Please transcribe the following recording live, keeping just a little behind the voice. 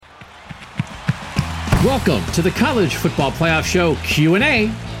Welcome to the College Football Playoff Show Q&A,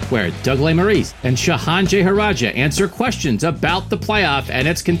 where Doug Lesmerises and Shahan Jeyarajah answer questions about the playoff and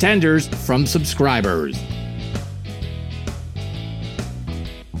its contenders from subscribers.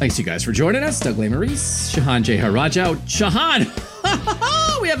 Thanks, you guys, for joining us. Doug Lesmerises, Shahan Jeyarajah.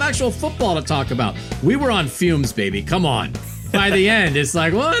 Shahan, we have actual football to talk about. We were on fumes, baby. Come on. By the end, it's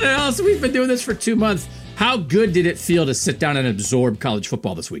like, what else? We've been doing this for 2 months. How good did it feel to sit down and absorb college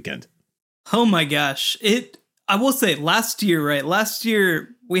football this weekend? Oh my gosh. I will say last year, right? Last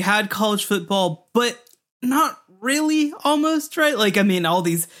year we had college football, but not really almost, right? Like, I mean, all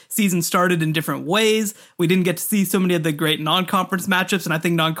these seasons started in different ways. We didn't get to see so many of the great non-conference matchups. And I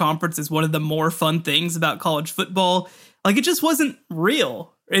think non-conference is one of the more fun things about college football. Like, it just wasn't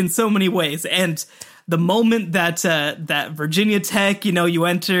real in so many ways. And the moment that Virginia Tech, you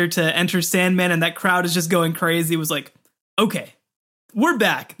enter Sandman and that crowd is just going crazy, was like, okay, we're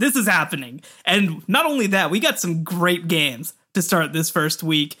back. This is happening. And not only that, we got some great games to start this first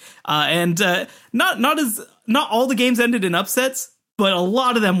week. Not all the games ended in upsets, but a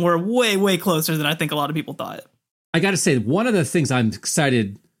lot of them were way, way closer than I think a lot of people thought. I got to say, one of the things I'm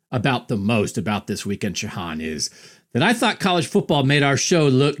excited about the most about this weekend, Shahan, is that I thought college football made our show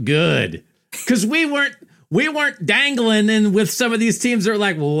look good. Because we weren't dangling in with some of these teams that are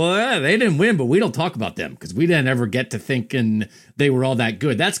like, well, they didn't win, but we don't talk about them because we didn't ever get to thinking they were all that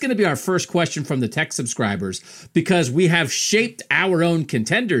good. That's going to be our first question from the tech subscribers, because we have shaped our own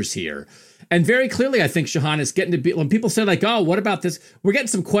contenders here. And very clearly, I think, Shahan, is getting to be, when people say like, oh, what about this? We're getting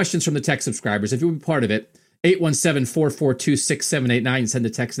some questions from the tech subscribers. If you want to be part of it, 817-442-6789, send a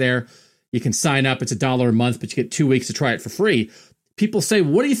text there. You can sign up. It's $1 a month, but you get 2 weeks to try it for free. People say,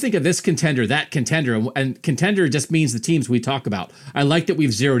 what do you think of this contender, that contender? And contender just means the teams we talk about. I like that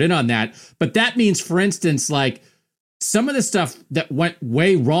we've zeroed in on that. But that means, for instance, like some of the stuff that went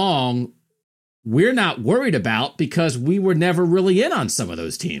way wrong, we're not worried about because we were never really in on some of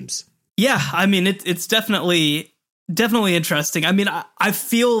those teams. Yeah, I mean, it's definitely interesting. I mean, I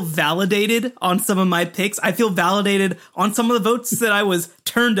feel validated on some of my picks. I feel validated on some of the votes that I was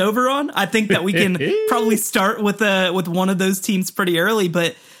turned over on. I think that we can probably start with one of those teams pretty early.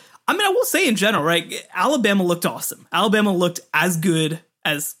 But I mean, I will say in general, right? Alabama looked awesome. Alabama looked as good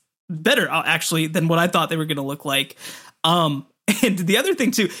as better, actually, than what I thought they were going to look like. And the other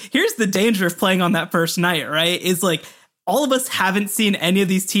thing, too, here's the danger of playing on that first night, right? Is like, all of us haven't seen any of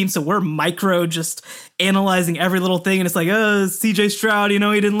these teams, so we're micro just analyzing every little thing. And it's like, oh, CJ Stroud, he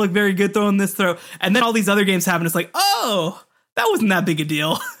didn't look very good throwing this throw. And then all these other games happen. It's like, oh, that wasn't that big a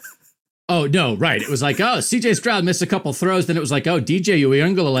deal. Oh, no, right. It was like, oh, CJ Stroud missed a couple throws. Then it was like, oh, DJ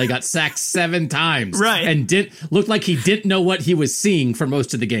Uiagalelei got sacked 7 times. Right. And looked like he didn't know what he was seeing for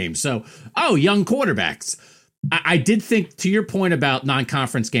most of the game. So, oh, young quarterbacks. I did think, to your point about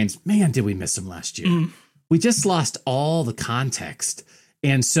non-conference games, man, did we miss them last year. We just lost all the context.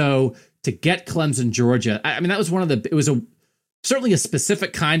 And so to get Clemson, Georgia, I mean, that was certainly a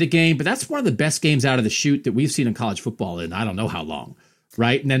specific kind of game, but that's one of the best games out of the chute that we've seen in college football in I don't know how long,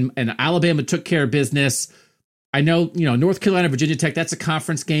 right? And Alabama took care of business. I know, North Carolina, Virginia Tech, that's a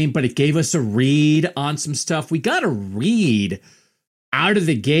conference game, but it gave us a read on some stuff. We got a read out of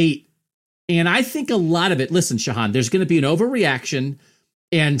the gate. And I think a lot of it, listen, Shahan, there's going to be an overreaction.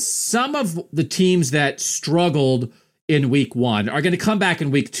 And some of the teams that struggled in week 1 are going to come back in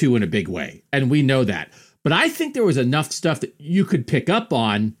week 2 in a big way. And we know that. But I think there was enough stuff that you could pick up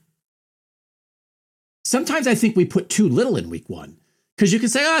on. Sometimes I think we put too little in week 1. Because you can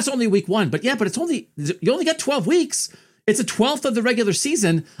say, oh, it's only week 1. But yeah, but you only got 12 weeks. It's a 12th of the regular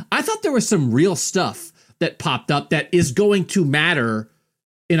season. I thought there was some real stuff that popped up that is going to matter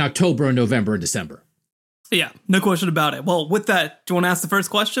in October and November and December. Yeah, no question about it. Well, with that, do you want to ask the first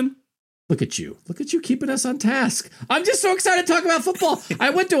question? Look at you keeping us on task. I'm just so excited to talk about football. I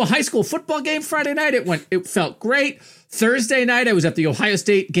went to a high school football game Friday night. It felt great. Thursday night, I was at the Ohio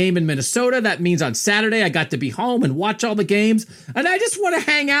State game in Minnesota. That means on Saturday, I got to be home and watch all the games. And I just want to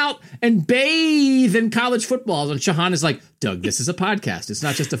hang out and bathe in college football. And Shahan is like, Doug, this is a podcast. It's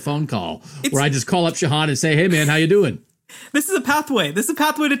not just a phone call where I just call up Shahan and say, hey, man, how you doing? This is a pathway. This is a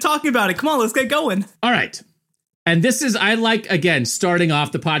pathway to talking about it. Come on, let's get going. All right. And this is, I like, again, starting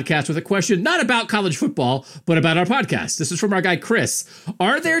off the podcast with a question, not about college football, but about our podcast. This is from our guy, Chris.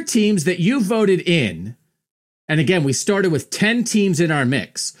 Are there teams that you voted in? And again, we started with 10 teams in our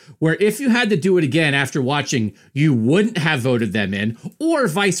mix, where if you had to do it again after watching, you wouldn't have voted them in, or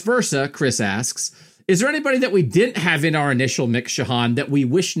vice versa, Chris asks. Is there anybody that we didn't have in our initial mix, Shahan, that we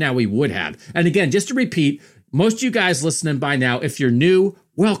wish now we would have? And again, just to repeat, most of you guys listening by now, if you're new,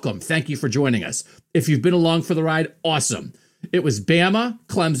 welcome. Thank you for joining us. If you've been along for the ride, awesome. It was Bama,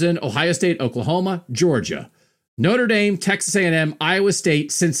 Clemson, Ohio State, Oklahoma, Georgia, Notre Dame, Texas A&M, Iowa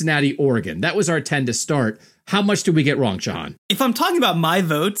State, Cincinnati, Oregon. That was our 10 to start. How much did we get wrong, Shahan? If I'm talking about my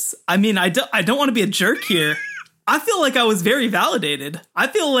votes, I mean, I don't want to be a jerk here. I feel like I was very validated. I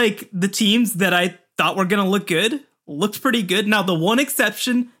feel like the teams that I thought were going to look good looked pretty good. Now, the one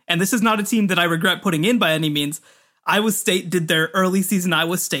exception, and this is not a team that I regret putting in by any means, Iowa State did their early season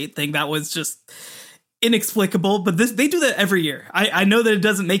Iowa State thing. That was just inexplicable, but they do that every year. I know that it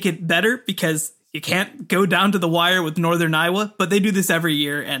doesn't make it better because you can't go down to the wire with Northern Iowa, but they do this every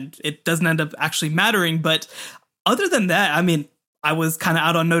year and it doesn't end up actually mattering. But other than that, I mean, I was kind of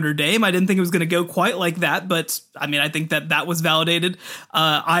out on Notre Dame. I didn't think it was going to go quite like that, but I mean, I think that was validated.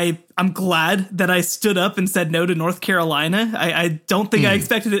 I'm glad that I stood up and said no to North Carolina. I don't think I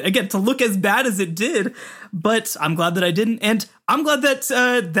expected it, again, to look as bad as it did, but I'm glad that I didn't. And I'm glad that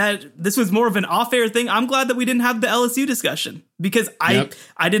that this was more of an off-air thing. I'm glad that we didn't have the LSU discussion because I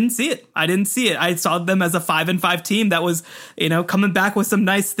didn't see it. I saw them as a 5-5 team that was, coming back with some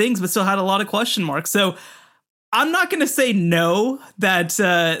nice things, but still had a lot of question marks. So I'm not going to say no that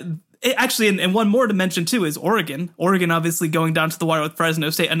actually, and one more to mention, too, is Oregon. Oregon, obviously, going down to the wire with Fresno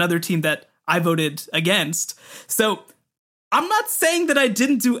State, another team that I voted against. So I'm not saying that I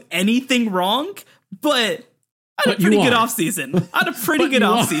didn't do anything wrong, but I had a pretty good offseason. I had a pretty good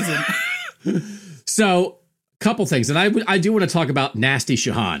offseason. So, couple things. And I do want to talk about Nasty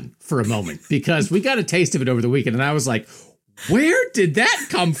Shahan for a moment because we got a taste of it over the weekend. And I was like, where did that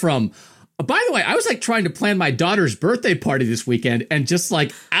come from? By the way, I was like trying to plan my daughter's birthday party this weekend and just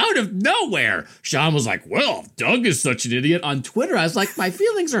like out of nowhere, Sean was like, well, Doug is such an idiot on Twitter. I was like, my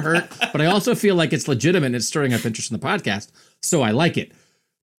feelings are hurt, but I also feel like it's legitimate and it's stirring up interest in the podcast. So I like it.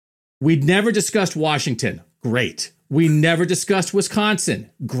 We'd never discussed Washington. Great. We never discussed Wisconsin.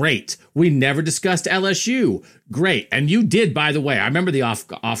 Great. We never discussed LSU. Great. And you did, by the way. I remember the off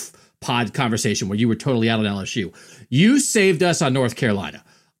pod conversation where you were totally out on LSU. You saved us on North Carolina.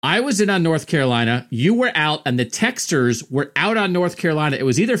 I was in on North Carolina, you were out, and the texters were out on North Carolina. It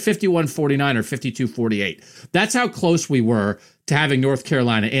was either 51-49 or 52-48. That's how close we were to having North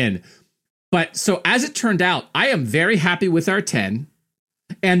Carolina in. But so as it turned out, I am very happy with our 10.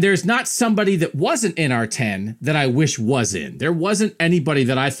 And there's not somebody that wasn't in our 10 that I wish was in. There wasn't anybody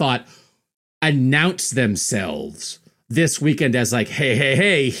that I thought announced themselves this weekend as like,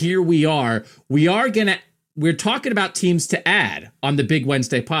 hey, here we are. We're talking about teams to add on the Big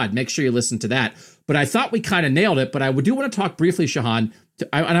Wednesday pod. Make sure you listen to that. But I thought we kind of nailed it. But I do want to talk briefly, Shahan,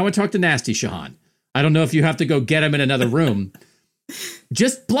 and I want to talk to Nasty Shahan. I don't know if you have to go get him in another room.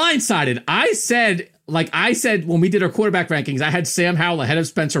 Just blindsided. I said when we did our quarterback rankings, I had Sam Howell ahead of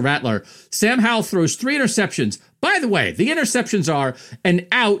Spencer Rattler. Sam Howell throws 3 interceptions. By the way, the interceptions are an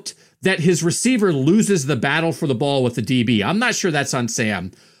out that his receiver loses the battle for the ball with the DB. I'm not sure that's on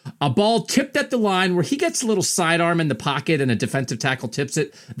Sam. A ball tipped at the line where he gets a little sidearm in the pocket and a defensive tackle tips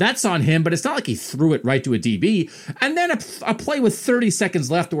it. That's on him, but it's not like he threw it right to a DB. And then a play with 30 seconds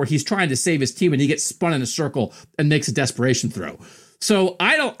left where he's trying to save his team and he gets spun in a circle and makes a desperation throw. So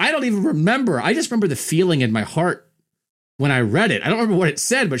I don't even remember. I just remember the feeling in my heart when I read it. I don't remember what it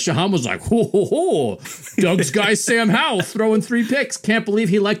said, but Shahan was like, ho, Doug's guy Sam Howell throwing 3 picks. Can't believe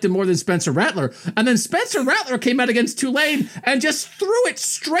he liked him more than Spencer Rattler. And then Spencer Rattler came out against Tulane and just threw it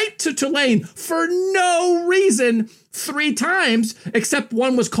straight to Tulane for no reason 3 times, except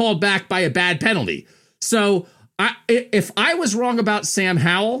one was called back by a bad penalty. So if I was wrong about Sam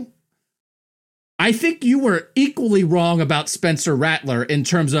Howell, I think you were equally wrong about Spencer Rattler in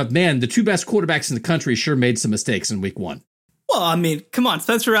terms of, man, the 2 best quarterbacks in the country sure made some mistakes in week 1. Well, I mean, come on.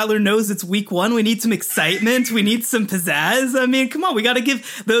 Spencer Rattler knows it's week 1. We need some excitement. We need some pizzazz. I mean, come on. We got to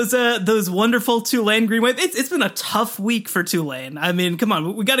give those wonderful Tulane Green Wave. It's been a tough week for Tulane. I mean, come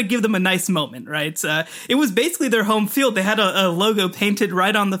on. We got to give them a nice moment, right? It was basically their home field. They had a logo painted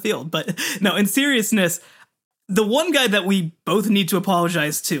right on the field. But no, in seriousness, the one guy that we both need to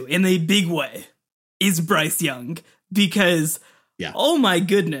apologize to in a big way is Bryce Young, because, oh my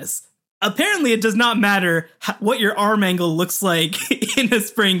goodness. Apparently, it does not matter what your arm angle looks like in a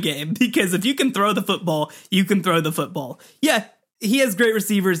spring game, because if you can throw the football, you can throw the football. Yeah, he has great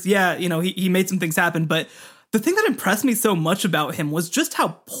receivers. Yeah, he made some things happen. But the thing that impressed me so much about him was just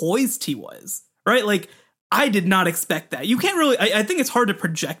how poised he was, right? Like, I did not expect that. You can't really, I think it's hard to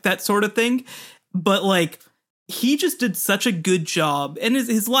project that sort of thing, but like, he just did such a good job, and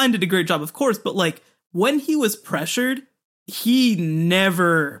his line did a great job, of course, but like, when he was pressured, he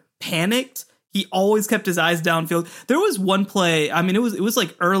never panicked. He always kept his eyes downfield. There was one play, I mean, it was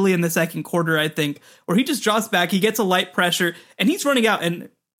like early in the second quarter, I think, where he just drops back, he gets a light pressure, and he's running out, and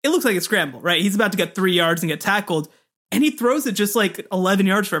it looks like a scramble, right? He's about to get 3 yards and get tackled. and he throws it just like 11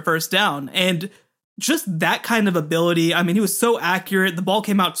 yards for a first down. And just that kind of ability. I mean, he was so accurate. The ball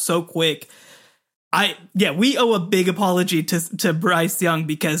came out so quick. We owe a big apology to Bryce Young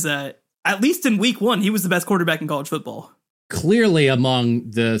because at least in week 1, he was the best quarterback in college football. Clearly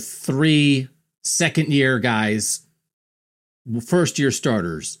among the 3 second-year guys, first-year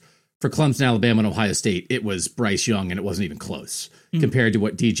starters for Clemson, Alabama, and Ohio State, it was Bryce Young, and it wasn't even close compared to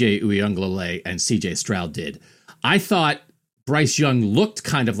what DJ Uiagalelei and CJ Stroud did. I thought Bryce Young looked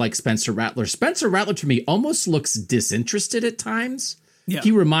kind of like Spencer Rattler. Spencer Rattler, to me, almost looks disinterested at times. Yeah.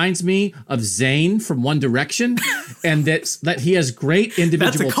 He reminds me of Zayn from One Direction, and that he has great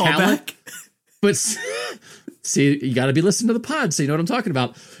individual talent. But see, you got to be listening to the pod, so you know what I'm talking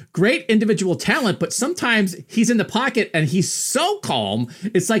about. Great individual talent, but sometimes he's in the pocket and he's so calm.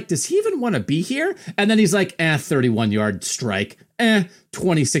 It's like, does he even want to be here? And then he's like, 31-yard strike,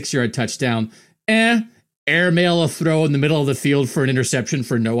 26-yard touchdown, airmail a throw in the middle of the field for an interception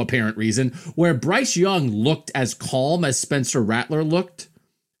for no apparent reason. Where Bryce Young looked as calm as Spencer Rattler looked,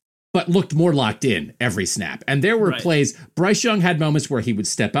 but looked more locked in every snap. And there were plays. Bryce Young had moments where he would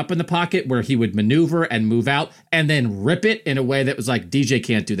step up in the pocket, where he would maneuver and move out and then rip it in a way that was like, DJ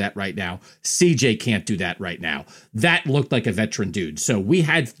can't do that right now. CJ can't do that right now. That looked like a veteran dude. So we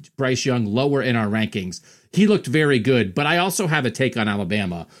had Bryce Young lower in our rankings. He looked very good, but I also have a take on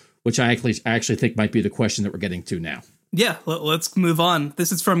Alabama, which I actually think might be the question that we're getting to now. Yeah, let's move on.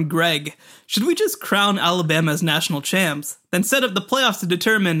 This is from Greg. Should we just crown Alabama as national champs, then set up the playoffs to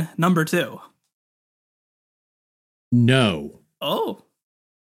determine number 2? No. Oh.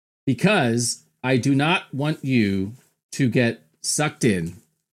 Because I do not want you to get sucked in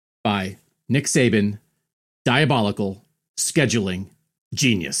by Nick Saban, diabolical, scheduling,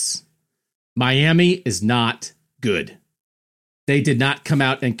 genius. Miami is not good. They did not come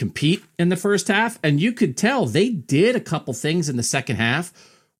out and compete in the first half. And you could tell they did a couple things in the second half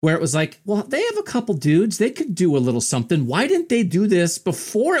where it was like, well, they have a couple dudes. They could do a little something. Why didn't they do this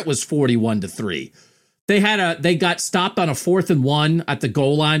before it was 41-3? They got stopped on a 4th and 1 at the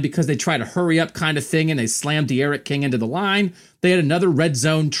goal line because they tried a hurry up kind of thing and they slammed De'Aaron King into the line. They had another red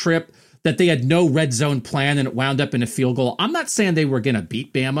zone trip that they had no red zone plan and it wound up in a field goal. I'm not saying they were going to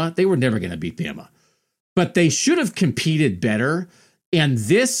beat Bama. They were never going to beat Bama. But they should have competed better, and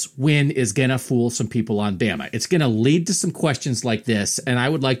this win is going to fool some people on Bama. It's going to lead to some questions like this, and I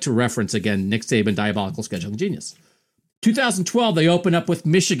would like to reference, again, Nick Saban, diabolical scheduling genius. 2012, they open up with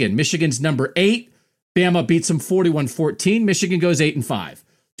Michigan. Michigan's number 8. Bama beats them 41-14. Michigan goes 8-5.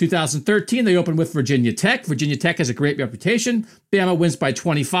 2013, they open with Virginia Tech. Virginia Tech has a great reputation. Bama wins by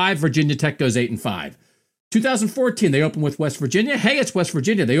 25. Virginia Tech goes 8-5. 2014, they open with West Virginia. Hey, it's West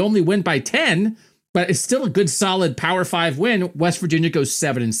Virginia. They only win by 10, but it's still a good, solid Power 5 win. West Virginia goes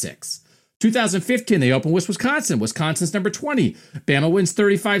 7-6. 2015, they open with Wisconsin. Wisconsin's number 20. Bama wins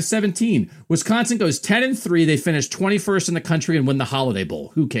 35-17. Wisconsin goes 10-3. They finish 21st in the country and win the Holiday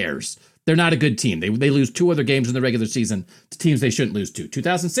Bowl. Who cares? They're not a good team. They lose 2 other games in the regular season to teams they shouldn't lose to.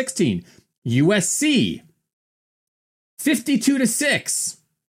 2016, USC, 52-6.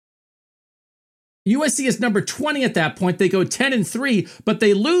 USC is number 20 at that point. They go 10-3, but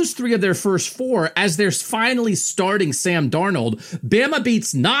they lose 3 of their first 4 as they're finally starting Sam Darnold. Bama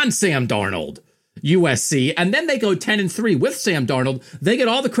beats non-Sam Darnold USC, and then they go 10-3 with Sam Darnold. They get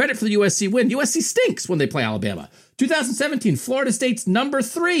all the credit for the USC win. USC stinks when they play Alabama. 2017, Florida State's number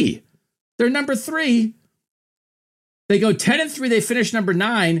 3. They're number 3. They go 10-3. They finish number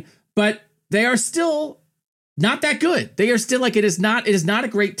 9, but they are still not that good. They are still like, it is not a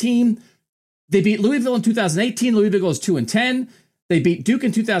great team. They beat Louisville in 2018. Louisville goes 2-10. They beat Duke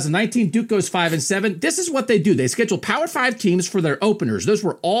in 2019. Duke goes 5-7. This is what they do. They schedule Power 5 teams for their openers. Those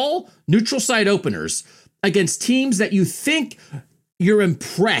were all neutral site openers against teams that you think you're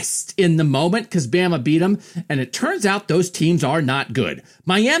impressed in the moment because Bama beat them. And it turns out those teams are not good.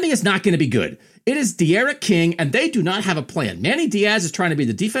 Miami is not going to be good. It is De'Aaron King, and they do not have a plan. Manny Diaz is trying to be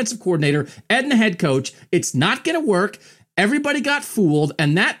the defensive coordinator and the head coach. It's not going to work. Everybody got fooled,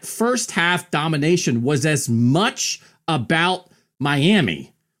 and that first half domination was as much about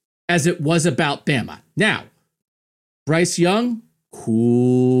Miami as it was about Bama. Now, Bryce Young,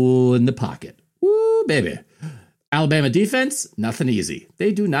 cool in the pocket. Woo, baby. Alabama defense, nothing easy.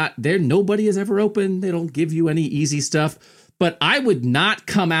 Nobody is ever open. They don't give you any easy stuff. But I would not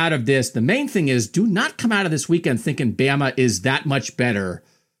come out of this. The main thing is, do not come out of this weekend thinking Bama is that much better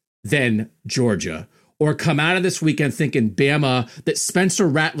than Georgia. Or come out of this weekend thinking Bama, that Spencer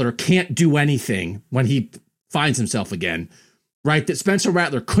Rattler can't do anything when he finds himself again, right? That Spencer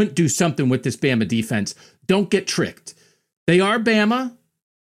Rattler couldn't do something with this Bama defense. Don't get tricked. They are Bama.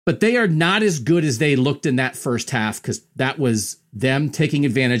 but they are not as good as they looked in that first half because that was them taking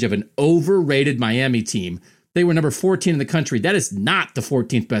advantage of an overrated Miami team. They were number 14 in the country. That is not the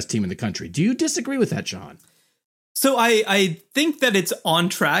 14th best team in the country. Do you disagree with that, Sean? So I think that it's on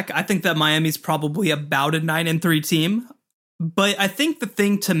track. I think that Miami's probably about a 9-3 team. But I think the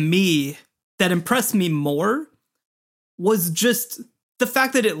thing to me that impressed me more was just the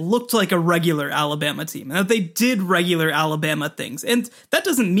fact that it looked like a regular Alabama team and that they did regular Alabama things. And that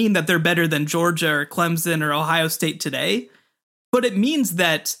doesn't mean that they're better than Georgia or Clemson or Ohio State today, but it means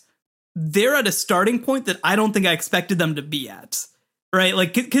that they're at a starting point that I don't think I expected them to be at, right?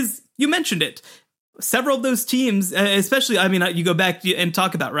 Like, because you mentioned it. Several of those teams, especially, I mean, you go back and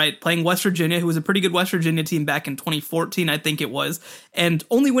talk about, right, playing West Virginia, who was a pretty good West Virginia team back in 2014, I think it was, and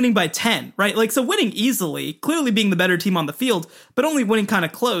only winning by 10, right? Like, so winning easily, clearly being the better team on the field, but only winning kind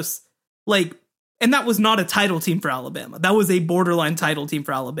of close, like, and that was not a title team for Alabama. That was a borderline title team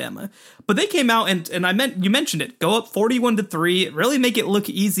for Alabama. But they came out and you mentioned it, go up 41-3, really make it look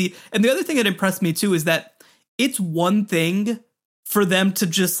easy. And the other thing that impressed me too is that it's one thing for them to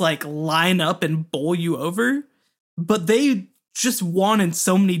just like line up and bowl you over, but they just won in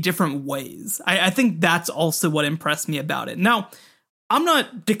so many different ways. I think that's also what impressed me about it. Now, I'm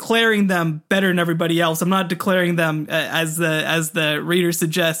not declaring them better than everybody else. I'm not declaring them as the reader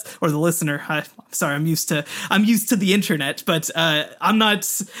suggests or the listener. I'm sorry, I'm used to the internet, but I'm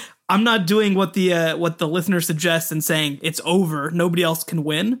not doing what the listener suggests and saying it's over. Nobody else can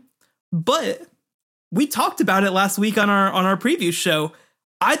win, but we talked about it last week on our preview show.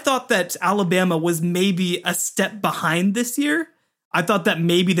 I thought that Alabama was maybe a step behind this year. I thought that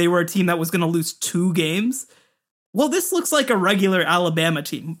maybe they were a team that was going to lose 2 games. Well, this looks like a regular Alabama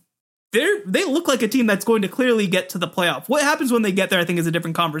team. They look like a team that's going to clearly get to the playoff. What happens when they get there, I think, is a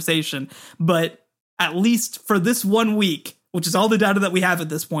different conversation. But at least for this 1 week, which is all the data that we have at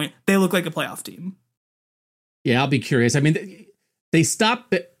this point, they look like a playoff team. Yeah, I'll be curious. I mean, they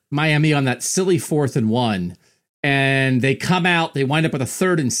stopped Miami on that silly 4th and 1, and they come out, they wind up with a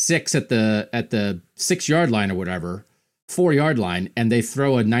 3rd and 6 at the 6-yard line or whatever, 4-yard line, and they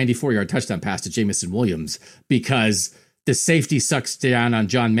throw a 94-yard touchdown pass to Jamison Williams because the safety sucks down on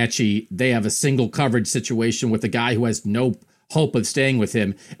John Mechie. They have a single coverage situation with a guy who has no hope of staying with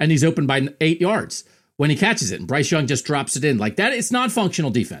him, and he's open by 8 yards when he catches it, and Bryce Young just drops it in like that. It's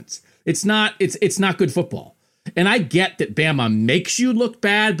non-functional defense. It's not good football. And I get that Bama makes you look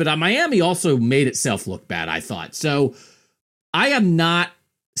bad, but Miami also made itself look bad, I thought. So I am not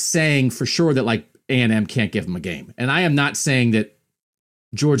saying for sure that like A&M can't give them a game. And I am not saying that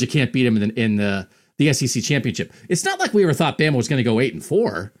Georgia can't beat them in the SEC championship. It's not like we ever thought Bama was going to go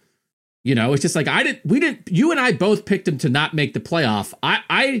 8-4. You know, it's just like you and I both picked them to not make the playoff.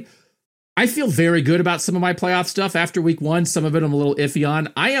 I feel very good about some of my playoff stuff after week 1. Some of it I'm a little iffy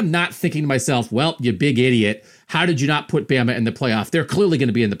on. I am not thinking to myself, well, you big idiot, how did you not put Bama in the playoff? They're clearly going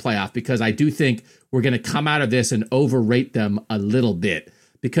to be in the playoff because I do think we're going to come out of this and overrate them a little bit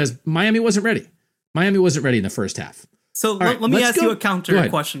because Miami wasn't ready. Miami wasn't ready in the first half. So let me ask you a counter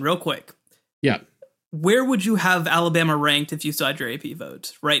question real quick. Yeah. Where would you have Alabama ranked if you saw your AP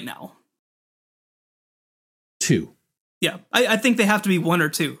vote right now? 2. Yeah, I think they have to be 1 or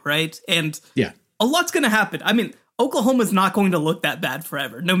 2, right? And yeah, a lot's going to happen. I mean, Oklahoma's not going to look that bad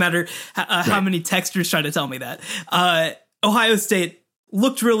forever, no matter how many texters try to tell me that. Ohio State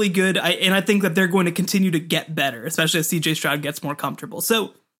looked really good, and I think that they're going to continue to get better, especially as CJ Stroud gets more comfortable.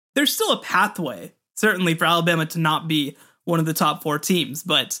 So there's still a pathway, certainly, for Alabama to not be one of the top 4 teams.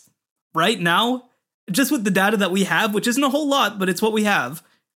 But right now, just with the data that we have, which isn't a whole lot, but it's what we have,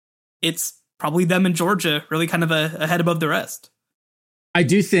 it's probably them and Georgia really kind of a head above the rest. I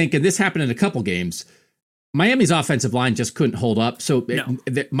do think, and this happened in a couple games, Miami's offensive line just couldn't hold up. So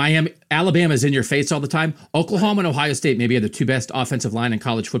Alabama's in your face all the time. Oklahoma and Ohio State maybe are the 2 best offensive line in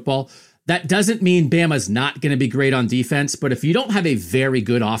college football. That doesn't mean Bama's not going to be great on defense, but if you don't have a very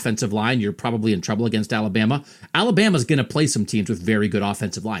good offensive line, you're probably in trouble against Alabama. Alabama's going to play some teams with very good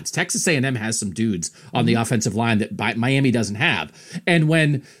offensive lines. Texas A&M has some dudes on the offensive line that Miami doesn't have. And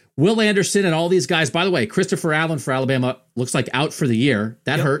when Will Anderson and all these guys, by the way, Christopher Allen for Alabama looks like out for the year.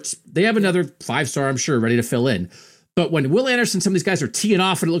 That hurts. They have another 5-star, I'm sure, ready to fill in. But when Will Anderson, some of these guys are teeing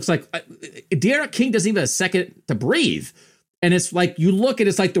off and it looks like De'Aaron King doesn't even have a second to breathe. And it's like, you look and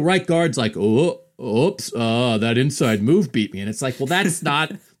it's like the right guard's like, that inside move beat me. And it's like, well, that's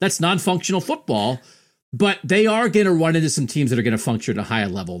non-functional football. But they are going to run into some teams that are going to function at a higher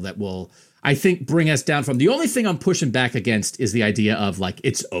level that will, I think, bring us down from. The only thing I'm pushing back against is the idea of like,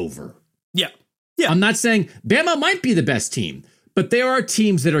 it's over. Yeah. I'm not saying Bama might be the best team, but there are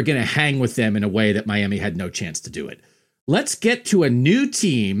teams that are going to hang with them in a way that Miami had no chance to do it. let's get to a new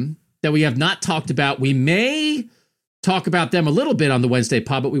team that we have not talked about. We may talk about them a little bit on the Wednesday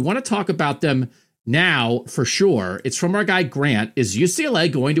pod, but we want to talk about them now for sure. It's from our guy Grant. Is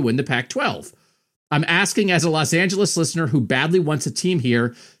UCLA going to win the Pac-12? I'm asking as a Los Angeles listener who badly wants a team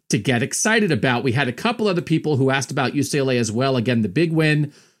here to get excited about. We had a couple other people who asked about UCLA as well. Again, the big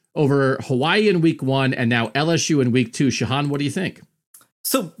win over Hawaii in week 1 and now LSU in week 2. Shahan, what do you think?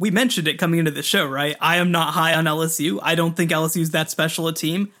 So we mentioned it coming into the show, right? I am not high on LSU. I don't think LSU is that special a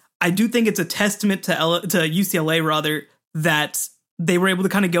team. I do think it's a testament to UCLA, rather, that they were able to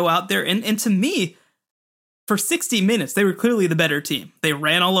kind of go out there. And to me, for 60 minutes, they were clearly the better team. They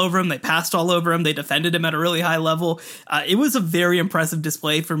ran all over him. They passed all over him. They defended him at a really high level. It was a very impressive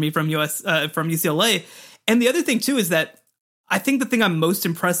display for me from UCLA. And the other thing, too, is that I think the thing I'm most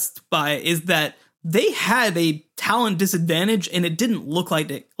impressed by is that they had a talent disadvantage, and it didn't look like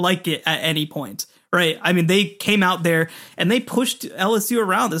it at any point. Right. I mean, they came out there and they pushed LSU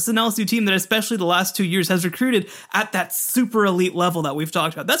around. This is an LSU team that, especially the last 2 years, has recruited at that super elite level that we've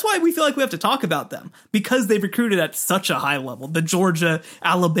talked about. That's why we feel like we have to talk about them, because they've recruited at such a high level, the Georgia,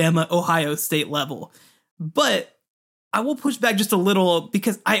 Alabama, Ohio State level. But I will push back just a little,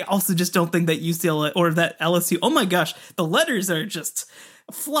 because I also just don't think that UCLA or that LSU, oh my gosh, the letters are just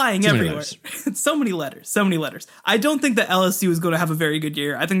flying everywhere. So many letters. I don't think that LSU is going to have a very good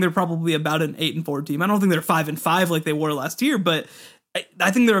year. I think they're probably about an 8-4 team. I don't think they're 5-5 like they were last year, but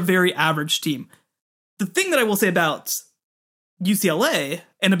I think they're a very average team. The thing that I will say about UCLA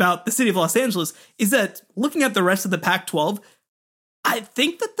and about the city of Los Angeles is that looking at the rest of the Pac-12, I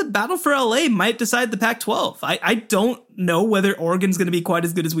think that the battle for LA might decide the Pac-12. I don't know whether Oregon's going to be quite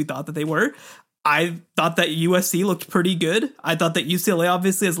as good as we thought that they were. I thought that USC looked pretty good. I thought that UCLA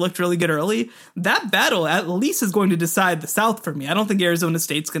obviously has looked really good early. That battle at least is going to decide the South for me. I don't think Arizona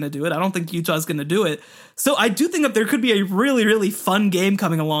State's going to do it. I don't think Utah's going to do it. So I do think that there could be a really, really fun game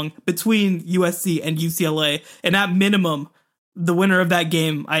coming along between USC and UCLA. And at minimum, the winner of that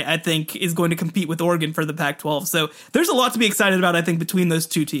game, I think, is going to compete with Oregon for the Pac-12. So there's a lot to be excited about, I think, between those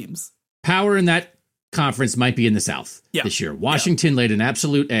two teams. Power in that conference might be in the South this year. Washington laid an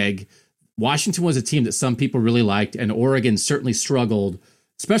absolute egg. Washington was a team that some people really liked, and Oregon certainly struggled,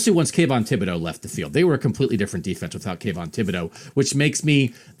 especially once Kayvon Thibodeau left the field. They were a completely different defense without Kayvon Thibodeau, which makes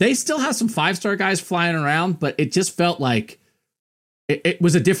me, they still have some 5-star guys flying around, but it just felt like it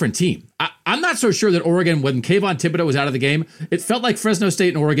was a different team. I'm not so sure that Oregon, when Kayvon Thibodeau was out of the game, it felt like Fresno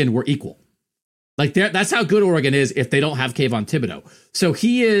State and Oregon were equal. Like that's how good Oregon is if they don't have Kayvon Thibodeau. So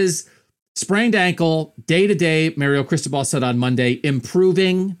he is sprained ankle, day-to-day, Mario Cristobal said on Monday,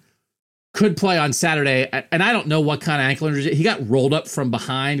 improving, could play on Saturday, and I don't know what kind of ankle injury. He got rolled up from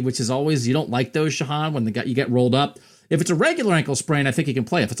behind, which is always, you don't like those, Shahan, when you get rolled up. If it's a regular ankle sprain, I think he can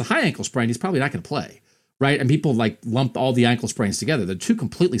play. If it's a high ankle sprain, he's probably not going to play, right? And people lump all the ankle sprains together. They're two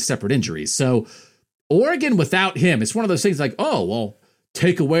completely separate injuries. So Oregon without him, it's one of those things like, oh, well,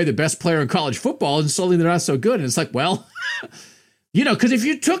 take away the best player in college football and suddenly they're not so good. And it's like, well, because if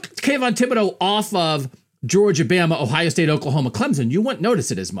you took Kayvon Thibodeau off of Georgia, Bama, Ohio State, Oklahoma, Clemson, you wouldn't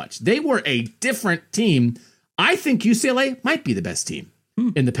notice it as much. They were a different team. I think UCLA might be the best team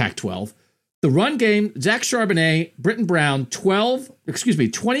in the Pac-12. The run game, Zach Charbonnet, Britton Brown,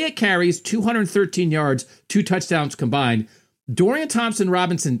 28 carries, 213 yards, 2 touchdowns combined. Dorian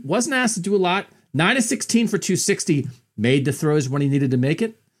Thompson-Robinson wasn't asked to do a lot. 9 of 16 for 260, made the throws when he needed to make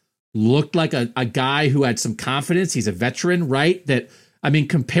it. Looked like a guy who had some confidence. He's a veteran, right?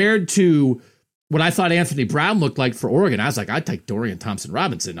 Compared to what I thought Anthony Brown looked like for Oregon, I was like, I'd take Dorian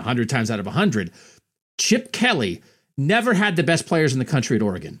Thompson-Robinson 100 times out of 100. Chip Kelly never had the best players in the country at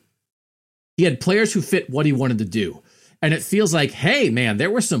Oregon. He had players who fit what he wanted to do. And it feels like, hey, man, there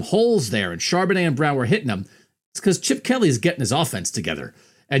were some holes there, and Charbonnet and Brown were hitting them. It's because Chip Kelly is getting his offense together.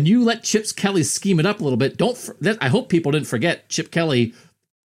 And you let Chip Kelly scheme it up a little bit. I hope people didn't forget Chip Kelly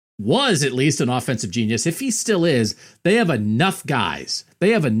was at least an offensive genius. If he still is, they have enough guys.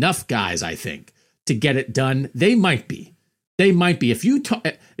 I think, to get it done. They might be. If you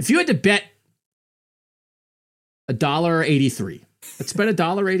had to bet $1.83, let's bet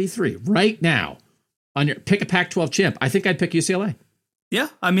 $1.83 right now on your pick a Pac-12 champ. I think I'd pick UCLA. Yeah,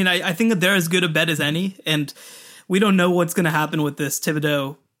 I think that they're as good a bet as any, and we don't know what's going to happen with this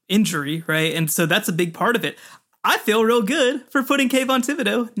Thibodeau injury, right? And so that's a big part of it. I feel real good for putting Kayvon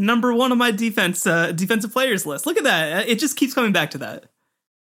Thibodeau number 1 on my defensive players list. Look at that. It just keeps coming back to that.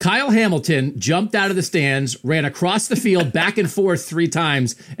 Kyle Hamilton jumped out of the stands, ran across the field back and forth 3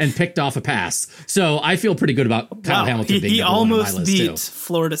 times, and picked off a pass. So I feel pretty good about Kyle Hamilton being he number 1 on my almost list beat too.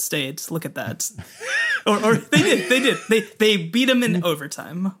 Florida State. Look at that. or they did. They beat him in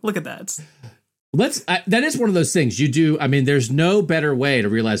overtime. Look at that. That is one of those things you do. I mean, there's no better way to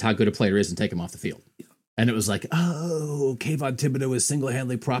realize how good a player is than take him off the field. And it was like, oh, Kayvon Thibodeau is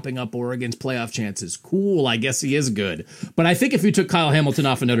single-handedly propping up Oregon's playoff chances. Cool, I guess he is good. But I think if you took Kyle Hamilton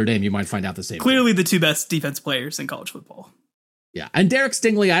off of Notre Dame, you might find out the same. Clearly the two best defense players in college football. Yeah, and Derek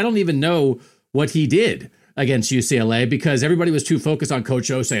Stingley, I don't even know what he did against UCLA because everybody was too focused on Coach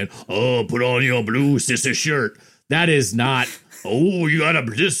O saying, oh, put on your blue sissy shirt. That is not, oh, you got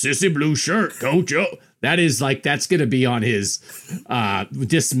this sissy blue shirt, Coach O. That is like, that's going to be on his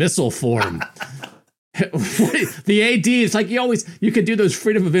dismissal form. The AD, it's like you could do those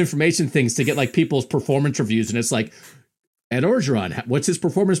freedom of information things to get like people's performance reviews. And it's like, Ed Orgeron, what's his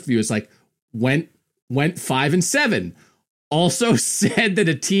performance review? It's like, went 5-7. Also said that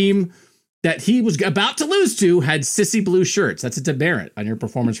a team that he was about to lose to had sissy blue shirts. That's a demerit on your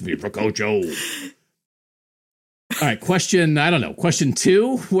performance review for Coach O. All right, question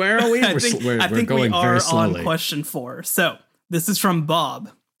 2. Where are we? I think we are on question 4. So this is from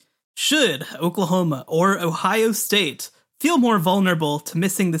Bob. Should Oklahoma or Ohio State feel more vulnerable to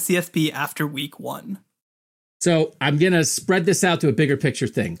missing the CFP after week 1? So I'm going to spread this out to a bigger picture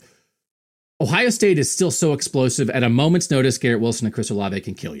thing. Ohio State is still so explosive. At a moment's notice, Garrett Wilson and Chris Olave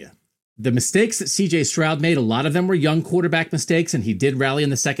can kill you. The mistakes that CJ Stroud made, a lot of them were young quarterback mistakes, and he did rally in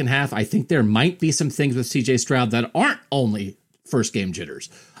the second half. I think there might be some things with CJ Stroud that aren't only first game jitters.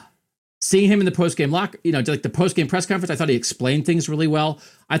 Seeing him in the post-game like the post-game press conference, I thought he explained things really well.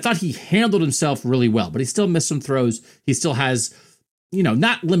 I thought he handled himself really well, but he still missed some throws. He still has,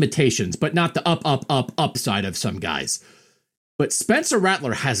 not limitations, but not the up side of some guys. But Spencer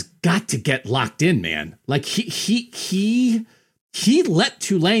Rattler has got to get locked in, man. Like he let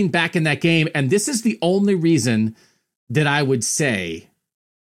Tulane back in that game, and this is the only reason that I would say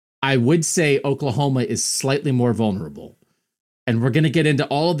Oklahoma is slightly more vulnerable. And we're going to get into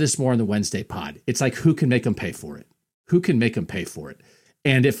all of this more on the Wednesday pod. It's like, who can make them pay for it? Who can make them pay for it?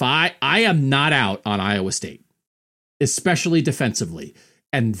 And if I am not out on Iowa State, especially defensively,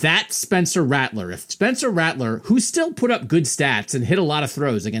 and that Spencer Rattler, who still put up good stats and hit a lot of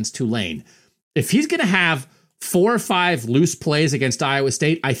throws against Tulane, if he's going to have 4 or 5 loose plays against Iowa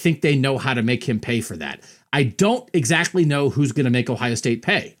State, I think they know how to make him pay for that. I don't exactly know who's going to make Ohio State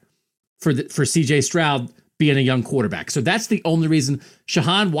pay for CJ Stroud being a young quarterback. So that's the only reason.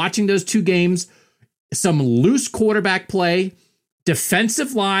 Shahan, watching those 2 games, some loose quarterback play,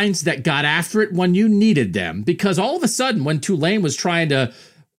 defensive lines that got after it when you needed them, because all of a sudden when Tulane was trying to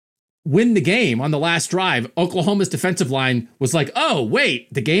win the game on the last drive, Oklahoma's defensive line was like, oh,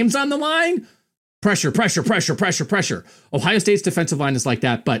 wait, the game's on the line? Pressure. Ohio State's defensive line is like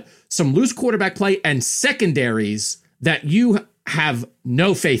that, but some loose quarterback play and secondaries that you have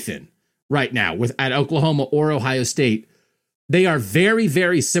no faith in right now at Oklahoma or Ohio State. They are very,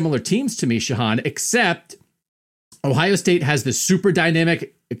 very similar teams to me, Shahan, except Ohio State has the super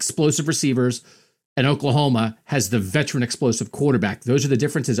dynamic, explosive receivers, and Oklahoma has the veteran explosive quarterback. Those are the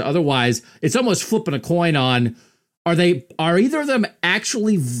differences. Otherwise, it's almost flipping a coin on, are either of them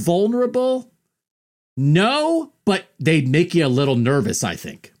actually vulnerable? No, but they'd make you a little nervous, I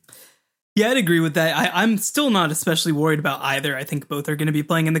think. Yeah, I'd agree with that. I'm still not especially worried about either. I think both are going to be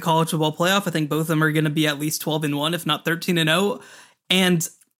playing in the college football playoff. I think both of them are going to be at least 12-1, if not 13-0. And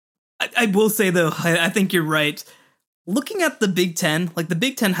I will say, though, I think you're right. Looking at the Big Ten, the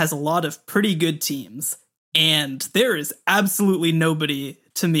Big Ten has a lot of pretty good teams. And there is absolutely nobody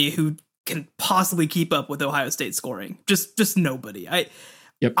to me who can possibly keep up with Ohio State scoring. Just nobody.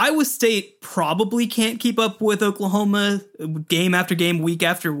 Yep. Iowa State probably can't keep up with Oklahoma game after game, week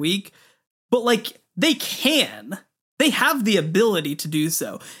after week. But they can. They have the ability to do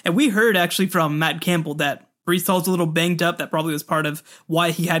so. And we heard actually from Matt Campbell that Breece Hall's a little banged up. That probably was part of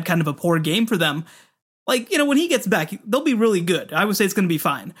why he had kind of a poor game for them. When he gets back, they'll be really good. I would say it's going to be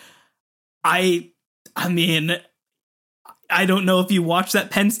fine. I mean, I don't know if you watch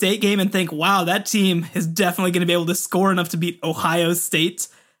that Penn State game and think, wow, that team is definitely going to be able to score enough to beat Ohio State.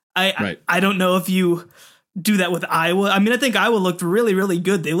 I don't know if you do that with Iowa. I mean, I think Iowa looked really, really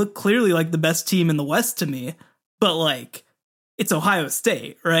good. They look clearly like the best team in the West to me, but it's Ohio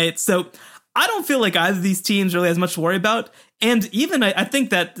State, right? So I don't feel like either of these teams really has much to worry about. And even I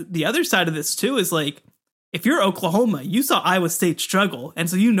think that the other side of this too is if you're Oklahoma, you saw Iowa State struggle. And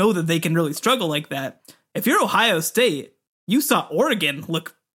so you know that they can really struggle like that. If you're Ohio State, you saw Oregon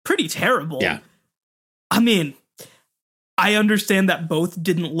look pretty terrible. Yeah. I mean, I understand that both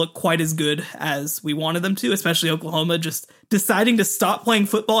didn't look quite as good as we wanted them to, especially Oklahoma just deciding to stop playing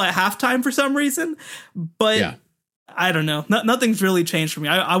football at halftime for some reason. But yeah. I don't know. Nothing's really changed for me.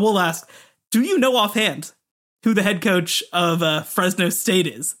 I will ask, do you know offhand who the head coach of Fresno State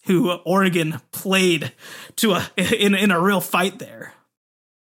is, who Oregon played to in a real fight there.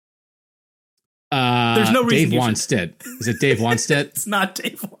 There's no reason. Dave Wanstead. Is it Dave Wanstead? It's not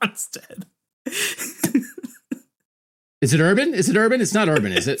Dave Wanstead. Is it Urban? Is it Urban? It's not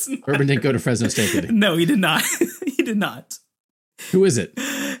Urban, is it? Urban didn't go to Fresno State, did he? No, he did not. He did not. Who is it?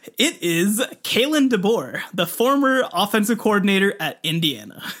 It is Kalen DeBoer, the former offensive coordinator at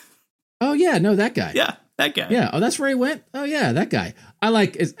Indiana. Oh, yeah. No, that guy. Yeah, that guy. Yeah. Oh, that's where he went? Oh, yeah, that guy. I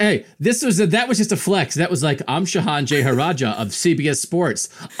like it. Hey, that was just a flex. That was like, I'm Shahan Jeharaja of CBS Sports.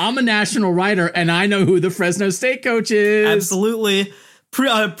 I'm a national writer, and I know who the Fresno State coach is. Absolutely.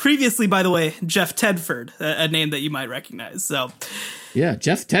 Previously, by the way, Jeff Tedford, a name that you might recognize. So, yeah,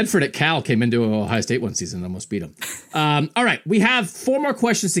 Jeff Tedford at Cal came into Ohio State one season and almost beat him. All right, we have 4 more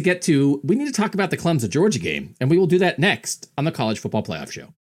questions to get to. We need to talk about the Clemson-Georgia game, and we will do that next on the College Football Playoff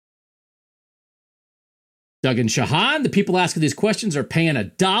Show. Doug and Shahan, the people asking these questions are paying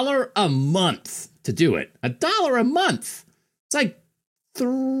 $1 a month to do it. $1 a month. It's like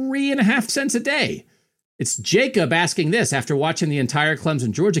 3.5 cents a day. It's Jacob asking this after watching the entire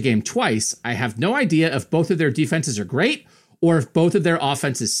Clemson-Georgia game twice. I have no idea if both of their defenses are great or if both of their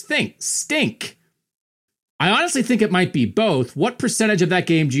offenses stink. I honestly think it might be both. What percentage of that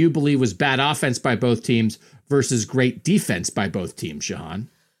game do you believe was bad offense by both teams versus great defense by both teams, Shahan?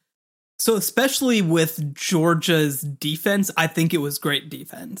 So especially with Georgia's defense, I think it was great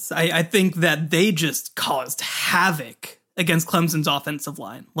defense. I think that they just caused havoc against Clemson's offensive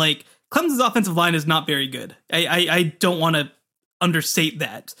line. Like, Clemson's offensive line is not very good. I don't want to understate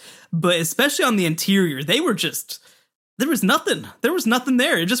that. But especially on the interior, there was nothing. There was nothing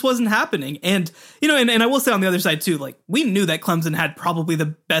there. It just wasn't happening. And, and I will say on the other side too, like, we knew that Clemson had probably the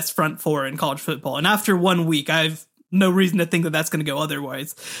best front four in college football. And after 1 week, I've no reason to think that that's going to go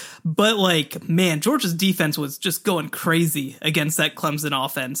otherwise. But like, man, Georgia's defense was just going crazy against that Clemson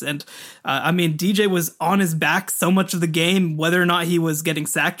offense. And DJ was on his back so much of the game, whether or not he was getting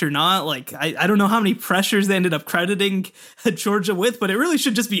sacked or not. Like, I don't know how many pressures they ended up crediting Georgia with, but it really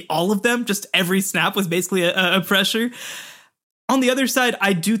should just be all of them. Just every snap was basically a pressure. On the other side,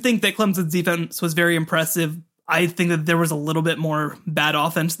 I do think that Clemson's defense was very impressive. I think that there was a little bit more bad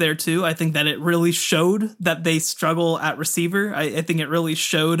offense there, too. I think that it really showed that they struggle at receiver. I think it really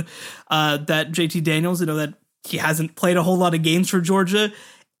showed that JT Daniels, that he hasn't played a whole lot of games for Georgia.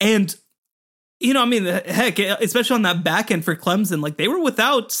 And, heck, especially on that back end for Clemson, like, they were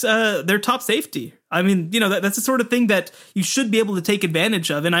without their top safety. I mean, that's the sort of thing that you should be able to take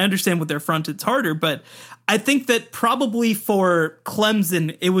advantage of. And I understand with their front, it's harder. But I think that probably for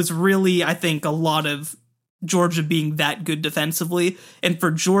Clemson, it was really, I think, a lot of Georgia being that good defensively. And for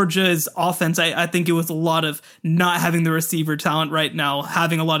Georgia's offense, I think it was a lot of not having the receiver talent right now,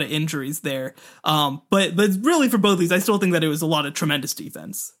 having a lot of injuries there. But really for both of these, I still think that it was a lot of tremendous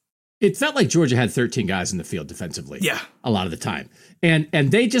defense. It felt like Georgia had 13 guys in the field defensively. Yeah. A lot of the time. And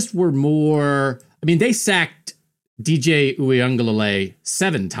they just were more, they sacked DJ Uiagalelei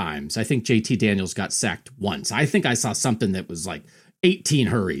 7 times. I think JT Daniels got sacked once. I think I saw something that was like 18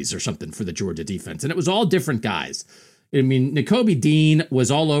 hurries or something for the Georgia defense. And it was all different guys. Nakobe Dean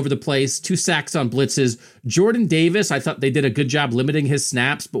was all over the place, 2 sacks on blitzes. Jordan Davis, I thought they did a good job limiting his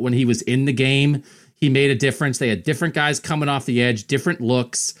snaps, but when he was in the game, he made a difference. They had different guys coming off the edge, different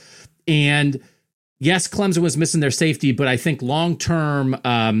looks. And yes, Clemson was missing their safety, but I think long-term,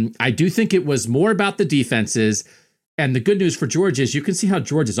 I do think it was more about the defenses. And the good news for Georgia is you can see how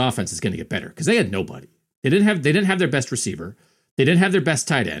Georgia's offense is going to get better because they had nobody. They didn't have their best receiver. They didn't have their best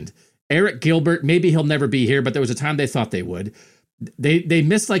tight end. Eric Gilbert, maybe he'll never be here, but there was a time they thought they would. They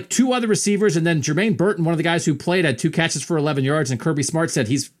missed like 2 other receivers, and then Jermaine Burton, one of the guys who played, had 2 catches for 11 yards, and Kirby Smart said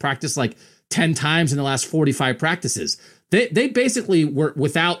he's practiced like 10 times in the last 45 practices. They basically were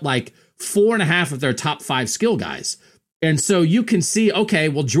without like 4.5 of their top 5 skill guys. And so you can see, okay,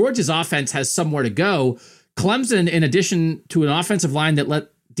 well, Georgia's offense has somewhere to go. Clemson, in addition to an offensive line that let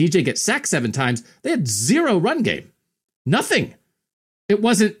DJ get sacked 7 times, they had 0 run game. Nothing. It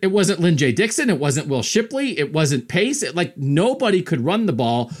wasn't Lynn J. Dixon. It wasn't Will Shipley. It wasn't Pace. Nobody could run the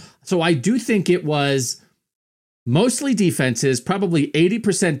ball. So I do think it was mostly defenses, probably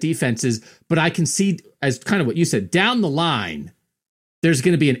 80% defenses. But I can see, as kind of what you said, down the line, there's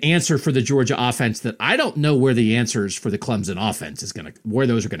going to be an answer for the Georgia offense that I don't know where the answers for the Clemson offense where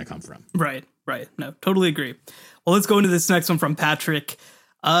those are going to come from. Right. No, totally agree. Well, let's go into this next one from Patrick.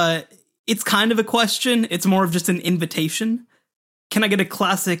 It's kind of a question. It's more of just an invitation. Can I get a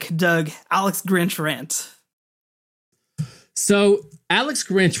classic Doug Alex Grinch rant? So Alex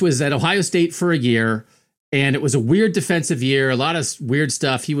Grinch was at Ohio State for a year, And it was a weird defensive year, a lot of weird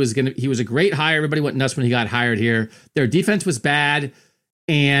stuff. He was a great hire. Everybody went nuts when he got hired here. Their defense was bad,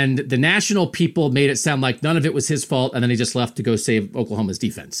 and the national people made it sound like none of it was his fault, and then he just left to go save Oklahoma's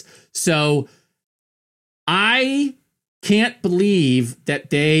defense. So I can't believe that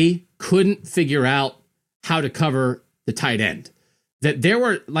they couldn't figure out how to cover the tight end. That there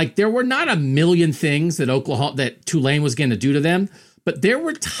were not a million things that Tulane was going to do to them. But there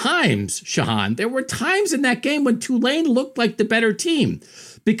were times, Shahan, in that game when Tulane looked like the better team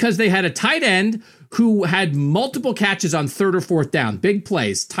because they had a tight end who had multiple catches on third or fourth down, big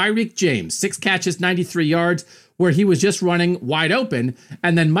plays. Tyreek James, 6 catches, 93 yards, where he was just running wide open.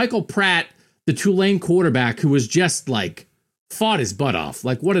 And then Michael Pratt, the Tulane quarterback, who was just like fought his butt off.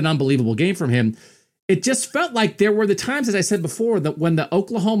 Like, what an unbelievable game from him. It just felt like there were the times, as I said before, that when the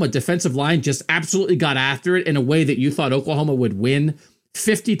Oklahoma defensive line just absolutely got after it in a way that you thought Oklahoma would win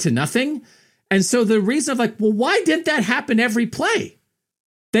 50-0. And so the reason of like, well, why didn't that happen every play?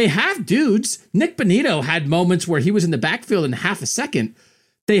 They have dudes. Nick Bonito had moments where he was in the backfield in half a second.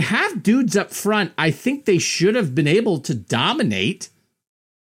 They have dudes up front. I think they should have been able to dominate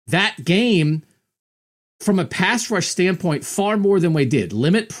that game from a pass rush standpoint far more than we did.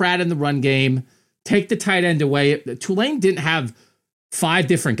 Limit Pratt in the run game. Take the tight end away. Tulane didn't have 5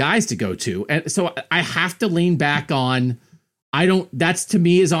 different guys to go to. And so I have to lean back on, that's to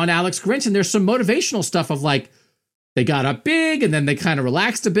me is on Alex Grinch. And there's some motivational stuff of like, they got up big and then they kind of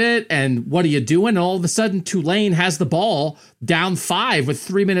relaxed a bit. And what are you doing? And all of a sudden Tulane has the ball down 5 with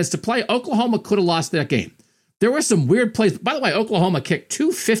 3 minutes to play. Oklahoma could have lost that game. There were some weird plays. By the way, Oklahoma kicked 2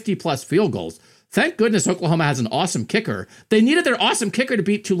 50-plus field goals. Thank goodness Oklahoma has an awesome kicker. They needed their awesome kicker to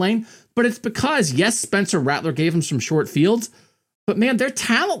beat Tulane, but it's because, yes, Spencer Rattler gave them some short fields, but man, their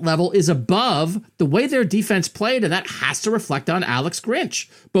talent level is above the way their defense played, and that has to reflect on Alex Grinch,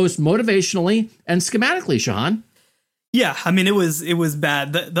 both motivationally and schematically, Shahan. Yeah, I mean, it was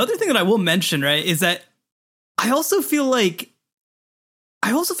bad. The other thing that I will mention, right, is that I also feel like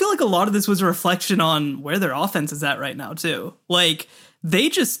a lot of this was a reflection on where their offense is at right now, too. Like, they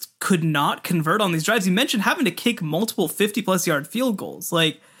just could not convert on these drives. You mentioned having to kick multiple 50-plus yard field goals.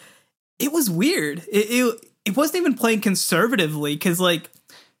 Like, it was weird. It wasn't even playing conservatively because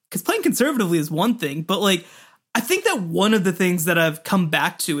playing conservatively is one thing. But, like, I think that one of the things that I've come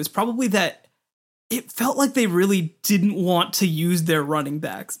back to is probably that it felt like they really didn't want to use their running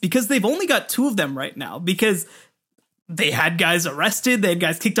backs because they've only got 2 of them right now because they had guys arrested, they had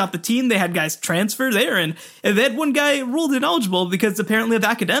guys kicked off the team, they had guys transferred there, and they had one guy ruled ineligible because apparently of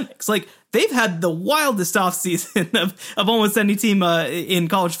academics. Like, they've had the wildest offseason of almost any team in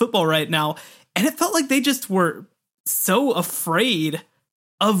college football right now, and it felt like they just were so afraid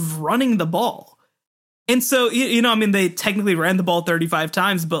of running the ball. And so, I mean, they technically ran the ball 35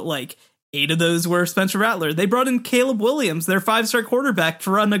 times, but like 8 of those were Spencer Rattler. They brought in Caleb Williams, their 5-star quarterback,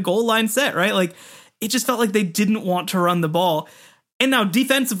 to run a goal line set, right? Like, it just felt like they didn't want to run the ball. And now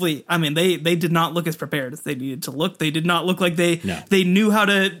defensively, I mean, they did not look as prepared as they needed to look. They did not look like they knew how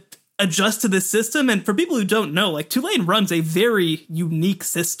to adjust to this system. And for people who don't know, like, Tulane runs a very unique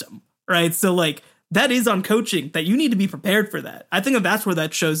system, right? So like, that is on coaching, that you need to be prepared for that. I think that's where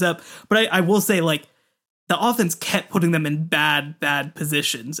that shows up. But I will say, like, the offense kept putting them in bad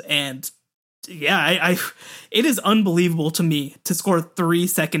positions. And yeah, it is unbelievable to me to score 3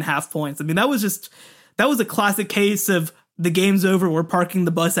 second half points. I mean, that was a classic case of the game's over, we're parking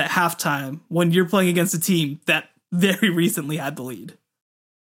the bus at halftime when you're playing against a team that very recently had the lead.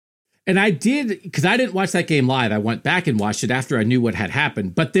 And I did, because I didn't watch that game live. I went back and watched it after I knew what had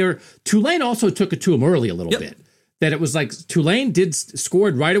happened. But Tulane also took it to them early a little bit. That it was like Tulane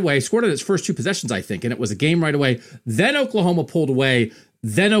scored right away, scored on its first 2 possessions, I think, and it was a game right away. Then Oklahoma pulled away.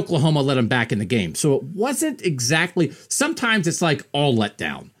 Then Oklahoma let them back in the game. So it wasn't exactly, sometimes it's like all let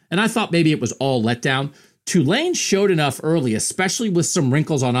down. And I thought maybe it was all let down. Tulane showed enough early, especially with some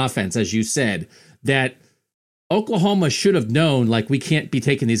wrinkles on offense, as you said, that Oklahoma should have known, like, we can't be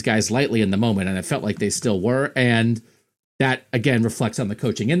taking these guys lightly in the moment. And it felt like they still were. And that, again, reflects on the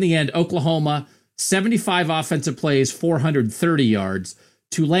coaching. In the end, Oklahoma, 75 offensive plays, 430 yards.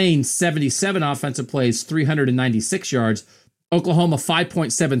 Tulane, 77 offensive plays, 396 yards. Oklahoma,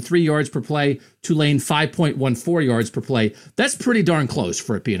 5.73 yards per play. Tulane, 5.14 yards per play. That's pretty darn close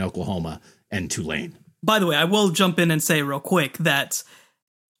for it being Oklahoma and Tulane. By the way, I will jump in and say real quick that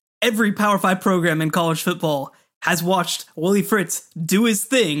every Power 5 program in college football has watched Willie Fritz do his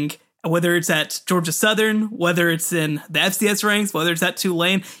thing, whether it's at Georgia Southern, whether it's in the FCS ranks, whether it's at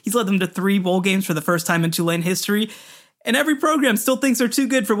Tulane. He's led them to 3 bowl games for the first time in Tulane history. And every program still thinks they're too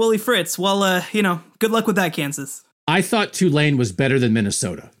good for Willie Fritz. Well, good luck with that, Kansas. I thought Tulane was better than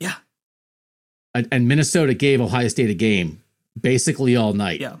Minnesota. Yeah. and Minnesota gave Ohio State a game basically all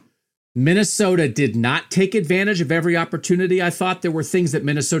night. Yeah. Minnesota did not take advantage of every opportunity. I thought there were things that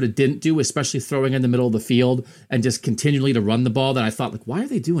Minnesota didn't do, especially throwing in the middle of the field and just continually to run the ball, that I thought, like, why are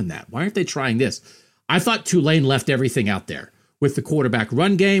they doing that? Why aren't they trying this? I thought Tulane left everything out there with the quarterback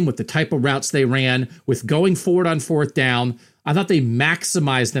run game, with the type of routes they ran, with going forward on fourth down. I thought they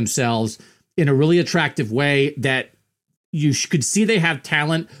maximized themselves in a really attractive way that you could see they have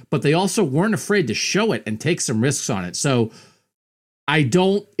talent, but they also weren't afraid to show it and take some risks on it. So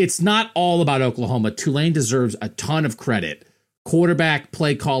it's not all about Oklahoma. Tulane deserves a ton of credit. Quarterback,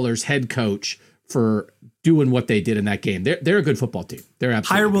 play callers, head coach for doing what they did in that game. They're a good football team. They're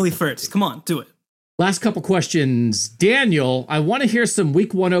absolutely hire Willie Fritz. Come on, do it. Last couple questions. Daniel, I want to hear some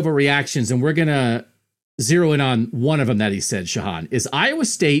week 1 overreactions, and we're going to zero in on one of them that he said, Shahan. Is Iowa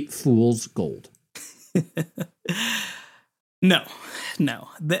State fool's gold? No.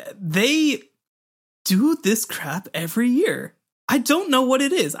 They do this crap every year. I don't know what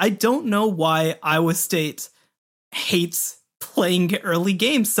it is. I don't know why Iowa State hates playing early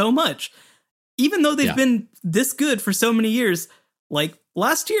games so much. Even though they've been this good for so many years, like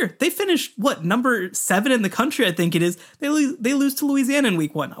last year, they finished, number 7 in the country, I think it is. They lose to Louisiana in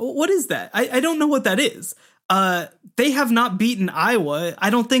week 1. What is that? I don't know what that is. They have not beaten Iowa, I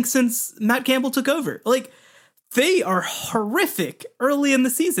don't think, since Matt Campbell took over. Like, they are horrific early in the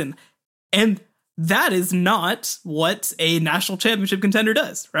season. And that is not what a national championship contender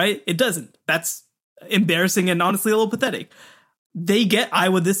does, right? It doesn't. That's embarrassing and honestly a little pathetic. They get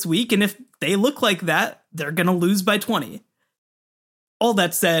Iowa this week, and if they look like that, they're going to lose by 20. All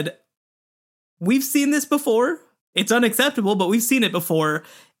that said, we've seen this before. It's unacceptable, but we've seen it before.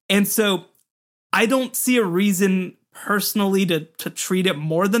 And so I don't see a reason personally to treat it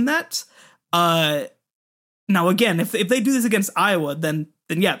more than that. Now, again, if they do this against Iowa, then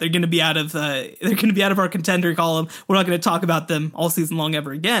yeah, they're going to be out of our contender column. We're not going to talk about them all season long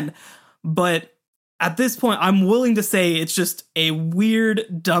ever again. But at this point, I'm willing to say it's just a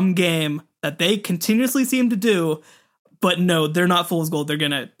weird, dumb game that they continuously seem to do. But no, they're not fool's gold. They're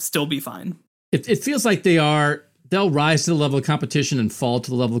going to still be fine. It feels like they'll rise to the level of competition and fall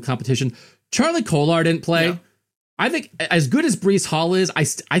to the level of competition. Charlie Kolar didn't play. Yeah. I think as good as Breece Hall is, I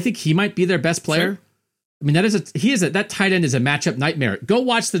think he might be their best player. Sure. I mean, that tight end is a matchup nightmare. Go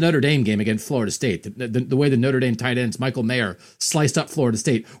watch the Notre Dame game against Florida State. The way the Notre Dame tight ends, Michael Mayer, sliced up Florida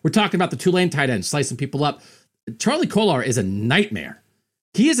State. We're talking about the Tulane tight end slicing people up. Charlie Kolar is a nightmare.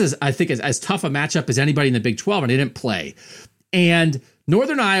 He is, I think, as tough a matchup as anybody in the Big 12, and he didn't play. And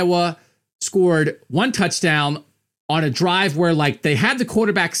Northern Iowa scored 1 touchdown on a drive where, like, they had the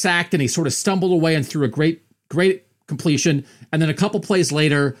quarterback sacked and he sort of stumbled away and threw a great completion. And then a couple plays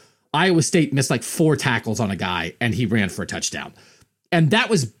later, Iowa State missed like 4 tackles on a guy and he ran for a touchdown. And that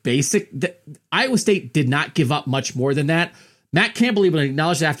was basic. Iowa State did not give up much more than that. Matt Campbell even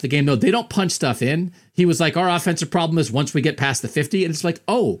acknowledged after the game, though, they don't punch stuff in. He was like, our offensive problem is once we get past the 50. And it's like,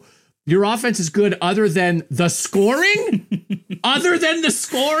 oh, your offense is good other than the scoring? Other than the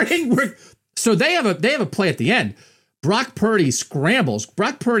scoring? So they have a play at the end. Brock Purdy scrambles.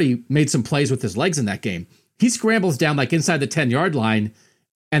 Brock Purdy made some plays with his legs in that game. He scrambles down like inside the 10-yard line,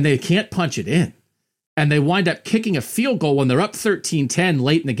 and they can't punch it in. And they wind up kicking a field goal when they're up 13-10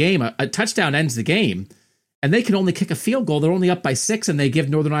 late in the game. A touchdown ends the game, and they can only kick a field goal. They're only up by 6, and they give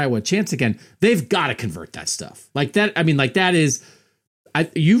Northern Iowa a chance again. They've got to convert that stuff. Like that, I mean, like that is...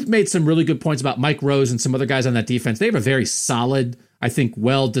 you've made some really good points about Mike Rose and some other guys on that defense. They have a very solid, I think,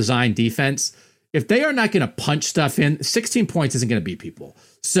 well-designed defense. If they are not going to punch stuff in, 16 points isn't going to beat people.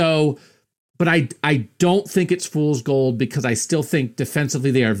 So... But I don't think it's fool's gold because I still think defensively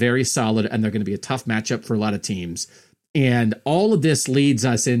they are very solid and they're going to be a tough matchup for a lot of teams. And all of this leads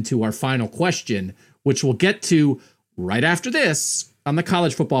us into our final question, which we'll get to right after this on the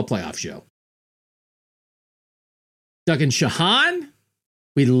College Football Playoff Show. Doug and Shahan,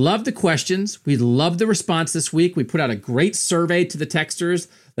 we love the questions. We love the response this week. We put out a great survey to the texters.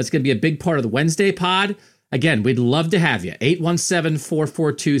 That's going to be a big part of the Wednesday pod. Again, we'd love to have you.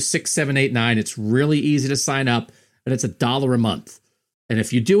 817-442-6789. It's really easy to sign up, and it's $1 a month. And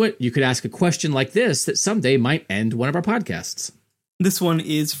if you do it, you could ask a question like this that someday might end one of our podcasts. This one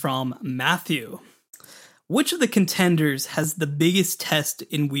is from Matthew. Which of the contenders has the biggest test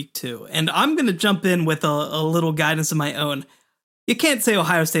in week 2? And I'm going to jump in with a little guidance of my own. You can't say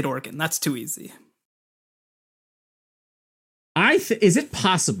Ohio State, Oregon. That's too easy. Is it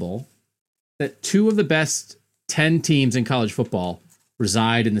possible that 2 of the best 10 teams in college football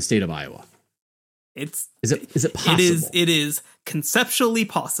reside in the state of Iowa? Is it possible? It is conceptually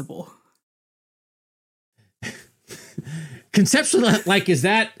possible. Conceptually, like, is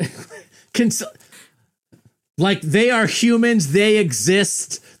that Like, they are humans. They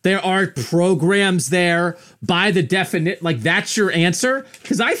exist. There are programs there by the definite. Like, that's your answer?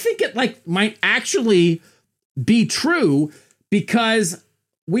 Because I think it like might actually be true, because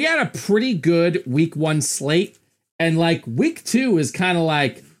we had a pretty good week 1 slate. And like week 2 is kind of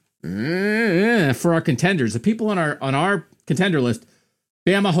like for our contenders. The people on our contender list: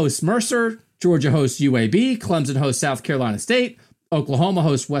 Bama hosts Mercer, Georgia hosts UAB, Clemson hosts South Carolina State, Oklahoma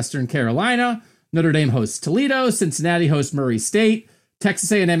hosts Western Carolina, Notre Dame hosts Toledo, Cincinnati hosts Murray State,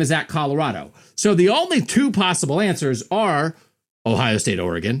 Texas A&M is at Colorado. So the only 2 possible answers are Ohio State,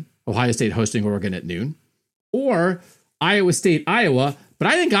 Oregon, Ohio State hosting Oregon at noon, or Iowa State, Iowa. But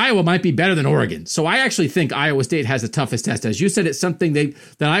I think Iowa might be better than Oregon. So I actually think Iowa State has the toughest test. As you said, it's something that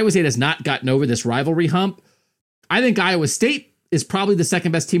Iowa State has not gotten over, this rivalry hump. I think Iowa State is probably the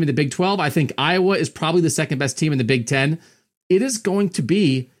second best team in the Big 12. I think Iowa is probably the second best team in the Big 10. It is going to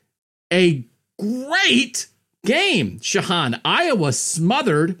be a great game, Shahan. Iowa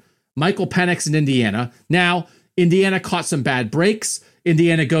smothered Michael Penix in Indiana. Now, Indiana caught some bad breaks.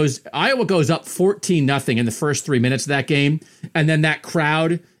 Iowa goes up 14-0 in the first 3 minutes of that game. And then that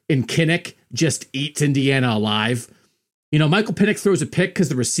crowd in Kinnick just eats Indiana alive. You know, Michael Penix throws a pick because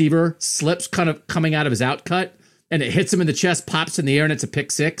the receiver slips kind of coming out of his out cut, and it hits him in the chest, pops in the air, and it's a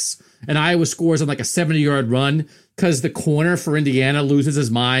pick 6. And Iowa scores on like a 70-yard run because the corner for Indiana loses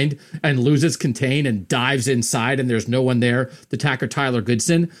his mind and loses contain and dives inside, and there's no one there to tackle Tyler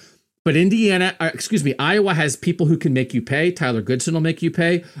Goodson. But Iowa has people who can make you pay. Tyler Goodson will make you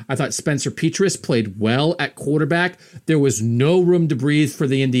pay. I thought Spencer Petras played well at quarterback. There was no room to breathe for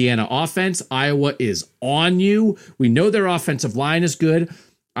the Indiana offense. Iowa is on you. We know their offensive line is good.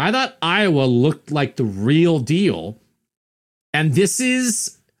 I thought Iowa looked like the real deal. And this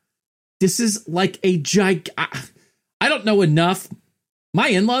is like a I don't know enough. My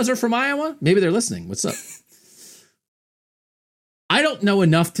in-laws are from Iowa. Maybe they're listening. What's up? I don't know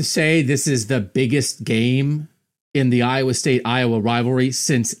enough to say this is the biggest game in the Iowa State-Iowa rivalry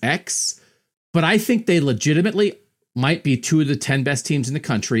since X, but I think they legitimately might be 2 of the 10 best teams in the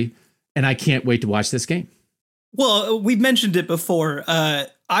country, and I can't wait to watch this game. Well, we've mentioned it before.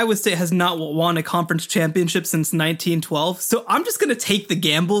 Iowa State has not won a conference championship since 1912, so I'm just going to take the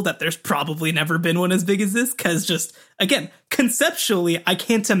gamble that there's probably never been one as big as this, because just, again, conceptually, I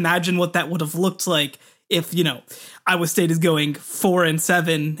can't imagine what that would have looked like if, you know, Iowa State is going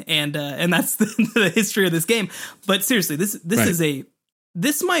 4-7 and that's the history of this game. But seriously, this right.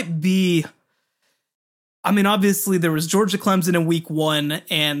 This might be, I mean, obviously there was Georgia Clemson in week 1,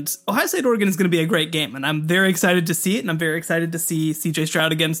 and Ohio State Oregon is going to be a great game. And I'm very excited to see it. And I'm very excited to see CJ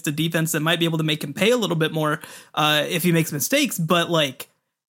Stroud against a defense that might be able to make him pay a little bit more if he makes mistakes. But like,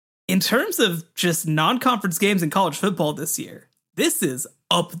 in terms of just non-conference games in college football this year, this is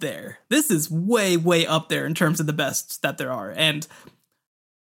up there. This is way, way up there in terms of the best that there are. And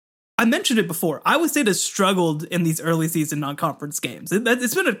I mentioned it before. Iowa State has struggled in these early season non-conference games.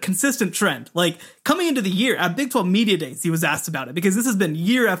 It's been a consistent trend. Like, coming into the year at Big 12 Media Days, he was asked about it, because this has been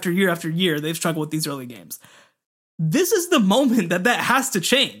year after year after year. They've struggled with these early games. This is the moment that has to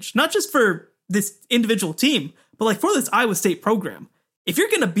change, not just for this individual team, but like for this Iowa State program. If you're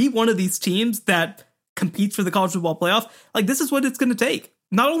going to beat one of these teams that competes for the college football playoff, like, this is what it's going to take.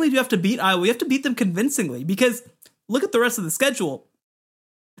 Not only do you have to beat Iowa, you have to beat them convincingly, because look at the rest of the schedule.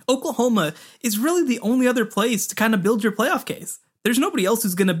 Oklahoma is really the only other place to kind of build your playoff case. There's nobody else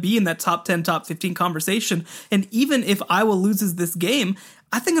who's going to be in that top 10, top 15 conversation. And even if Iowa loses this game,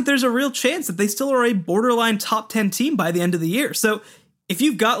 I think that there's a real chance that they still are a borderline top 10 team by the end of the year. So if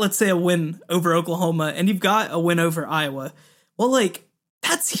you've got, let's say, a win over Oklahoma and you've got a win over Iowa, well, like,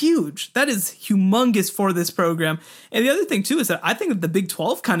 that's huge. That is humongous for this program. And the other thing, too, is that I think that the Big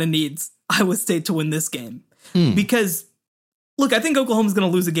 12 kind of needs Iowa State to win this game. Because, look, I think Oklahoma's going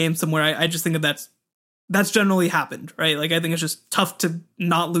to lose a game somewhere. I just think that that's generally happened, right? Like, I think it's just tough to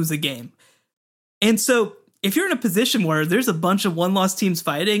not lose a game. And so if you're in a position where there's a bunch of one-loss teams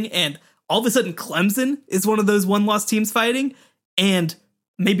fighting, and all of a sudden Clemson is one of those one-loss teams fighting, and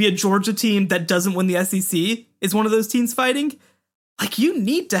maybe a Georgia team that doesn't win the SEC is one of those teams fighting, like, you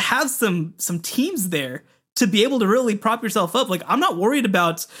need to have some teams there to be able to really prop yourself up. Like, I'm not worried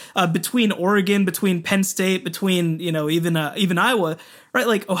about between Oregon, between Penn State, between, you know, even Iowa, right?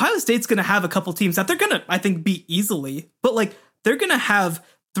 Like, Ohio State's going to have a couple teams that they're going to, I think, beat easily, but like, they're going to have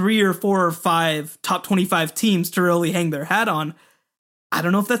 3 or 4 or 5 top 25 teams to really hang their hat on. I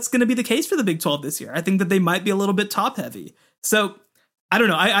don't know if that's going to be the case for the Big 12 this year. I think that they might be a little bit top heavy. So I don't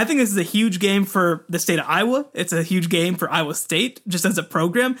know. I think this is a huge game for the state of Iowa. It's a huge game for Iowa State, just as a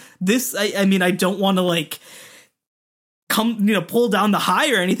program. This, I mean, I don't want to like pull down the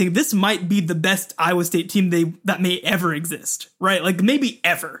high or anything. This might be the best Iowa State team that may ever exist, right? Like maybe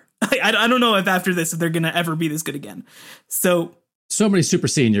ever. I don't know if after this, if they're going to ever be this good again. So many super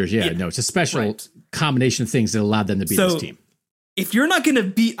seniors. Yeah, no, it's a special combination of things that allowed them to beat this team. If you're not going to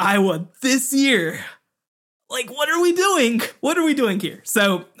beat Iowa this year, like, what are we doing? What are we doing here?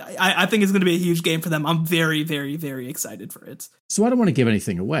 So I think it's going to be a huge game for them. I'm very, very, very excited for it. So I don't want to give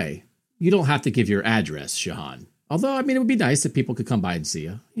anything away. You don't have to give your address, Shahan. Although, I mean, it would be nice if people could come by and see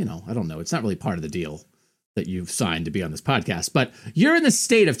you. You know, I don't know. It's not really part of the deal that you've signed to be on this podcast. But you're in the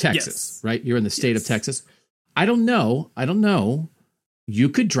state of Texas, right? You're in the state of Texas. I don't know. You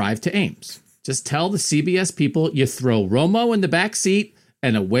could drive to Ames. Just tell the CBS people you throw Romo in the back seat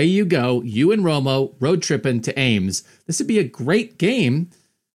and away you go. You and Romo road tripping to Ames. This would be a great game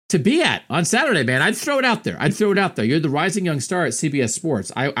to be at on Saturday, man. I'd throw it out there. You're the rising young star at CBS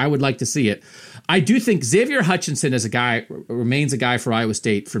Sports. I would like to see it. I do think Xavier Hutchinson remains a guy for Iowa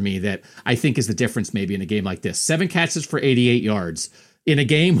State for me that I think is the difference maybe in a game like this. 7 catches for 88 yards in a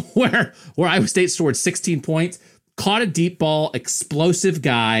game where Iowa State scored 16 points, caught a deep ball, explosive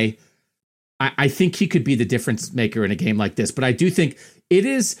guy. I think he could be the difference maker in a game like this. But I do think it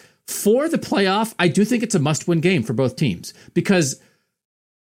is for the playoff. I do think it's a must-win game for both teams because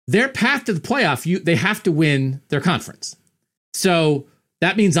their path to the playoff, they have to win their conference. So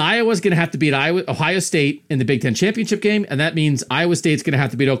that means Iowa's going to have to beat Ohio State in the Big Ten championship game, and that means Iowa State's going to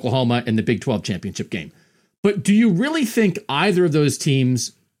have to beat Oklahoma in the Big 12 championship game. But do you really think either of those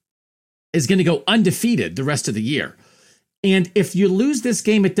teams is going to go undefeated the rest of the year? And if you lose this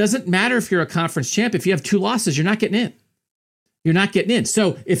game, it doesn't matter if you're a conference champ. If you have 2 losses, you're not getting in. You're not getting in.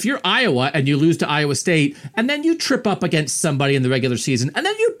 So if you're Iowa and you lose to Iowa State, and then you trip up against somebody in the regular season, and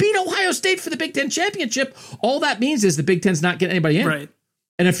then you beat Ohio State for the Big Ten championship, all that means is the Big Ten's not getting anybody in. Right.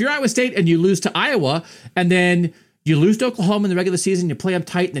 And if you're Iowa State and you lose to Iowa, and then you lose to Oklahoma in the regular season, you play them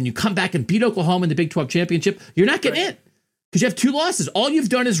tight, and then you come back and beat Oklahoma in the Big 12 championship, you're not getting in because you have 2 losses. All you've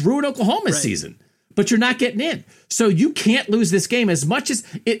done is ruin Oklahoma's season, but you're not getting in. So you can't lose this game as much as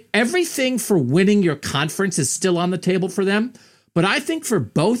everything for winning your conference is still on the table for them. But I think for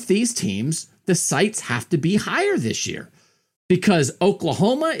both these teams, the sights have to be higher this year because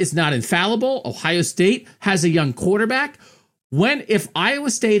Oklahoma is not infallible. Ohio State has a young quarterback. If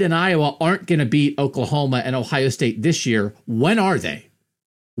Iowa State and Iowa aren't going to beat Oklahoma and Ohio State this year, when are they?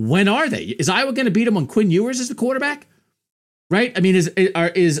 When are they? Is Iowa going to beat them when Quinn Ewers is the quarterback? Right? I mean,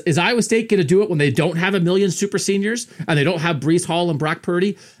 is Iowa State going to do it when they don't have a million super seniors and they don't have Breece Hall and Brock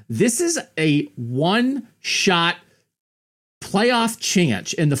Purdy? This is a one-shot playoff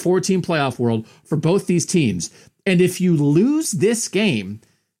chance in the 4-team playoff world for both these teams. And if you lose this game,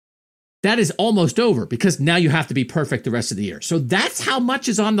 that is almost over because now you have to be perfect the rest of the year. So that's how much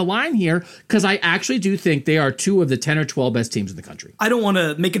is on the line here because I actually do think they are 2 of the 10 or 12 best teams in the country. I don't want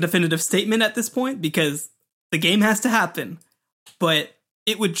to make a definitive statement at this point because the game has to happen, but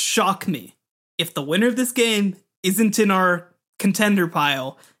it would shock me if the winner of this game isn't in our contender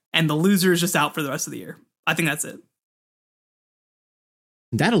pile and the loser is just out for the rest of the year. I think that's it.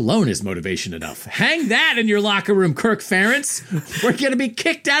 That alone is motivation enough. Hang that in your locker room, Kirk Ferentz. We're going to be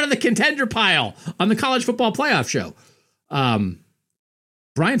kicked out of the contender pile on the college football playoff show. Brian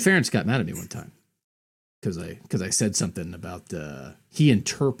Ferentz got mad at me one time because I said something about he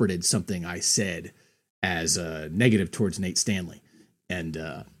interpreted something I said as negative towards Nate Stanley, and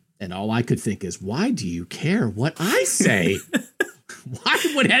all I could think is, why do you care what I say? Why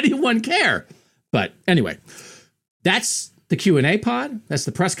would anyone care? But anyway, that's the Q&A pod. That's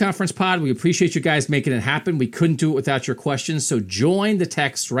the press conference pod. We appreciate you guys making it happen. We couldn't do it without your questions. So join the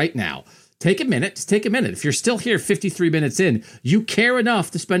text right now. Take a minute. Just take a minute. If you're still here 53 minutes in, you care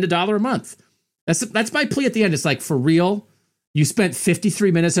enough to spend $1 a month. That's my plea at the end. It's like, for real, you spent 53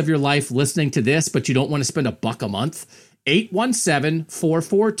 minutes of your life listening to this, but you don't want to spend $1 a month.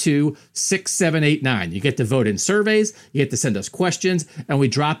 817-442-6789. You get to vote in surveys. You get to send us questions. And we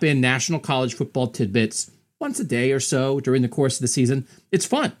drop in national college football tidbits once a day or so during the course of the season. It's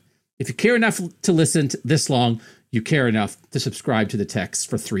fun. If you care enough to listen to this long, you care enough to subscribe to the text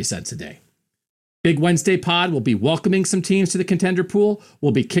for 3 cents a day. Big Wednesday pod will be welcoming some teams to the contender pool.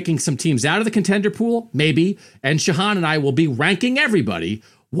 We'll be kicking some teams out of the contender pool, maybe. And Shahan and I will be ranking everybody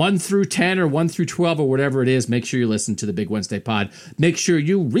 1 through 10 or 1 through 12 or whatever it is. Make sure you listen to the Big Wednesday pod. Make sure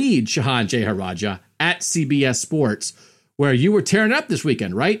you read Shahan Jeyarajah at CBS Sports, where you were tearing up this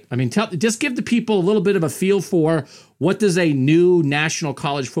weekend, right? I mean, just give the people a little bit of a feel for what does a new national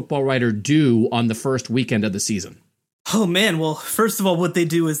college football writer do on the first weekend of the season. Oh man, well, first of all, what they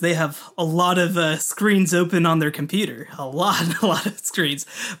do is they have a lot of screens open on their computer. A lot of screens.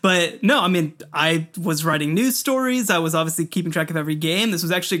 But no, I mean, I was writing news stories. I was obviously keeping track of every game. This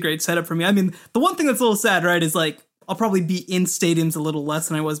was actually a great setup for me. I mean, the one thing that's a little sad, right, is like, I'll probably be in stadiums a little less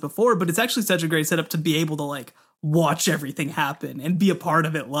than I was before, but it's actually such a great setup to be able to like watch everything happen and be a part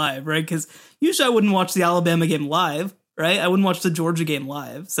of it live, right? Because usually I wouldn't watch the Alabama game live. Right? I wouldn't watch the Georgia game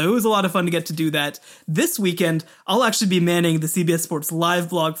live. So it was a lot of fun to get to do that. This weekend, I'll actually be manning the CBS Sports live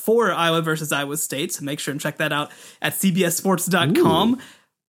blog for Iowa versus Iowa State. So make sure and check that out at cbssports.com.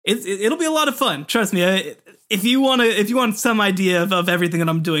 It'll be a lot of fun. Trust me. If you want some idea of everything that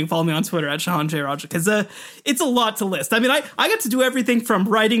I'm doing, follow me on Twitter at Shahan J. Raja, because it's a lot to list. I mean, I got to do everything from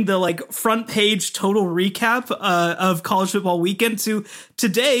writing the like front page total recap of college football weekend to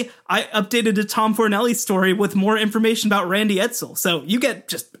today I updated a Tom Fornelli story with more information about Randy Edsall. So you get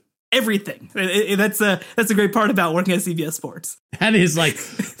just everything. That's a great part about working at CBS Sports. That is like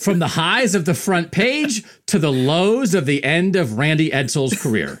from the highs of the front page to the lows of the end of Randy Edsall's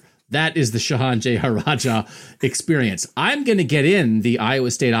career. That is the Shahan J. Haraja experience. I'm going to get in the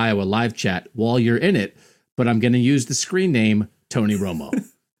Iowa State-Iowa live chat while you're in it, but I'm going to use the screen name Tony Romo.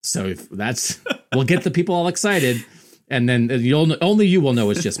 So if we'll get the people all excited, and then only you will know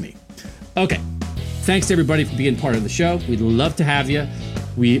it's just me. Okay. Thanks to everybody for being part of the show. We'd love to have you.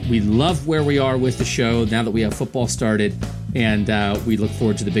 We love where we are with the show now that we have football started, and we look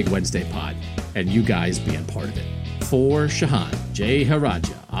forward to the big Wednesday pod and you guys being part of it. For Shahan J.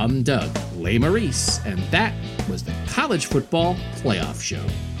 Haraja, I'm Doug Lesmerises, and that was the College Football Playoff Show.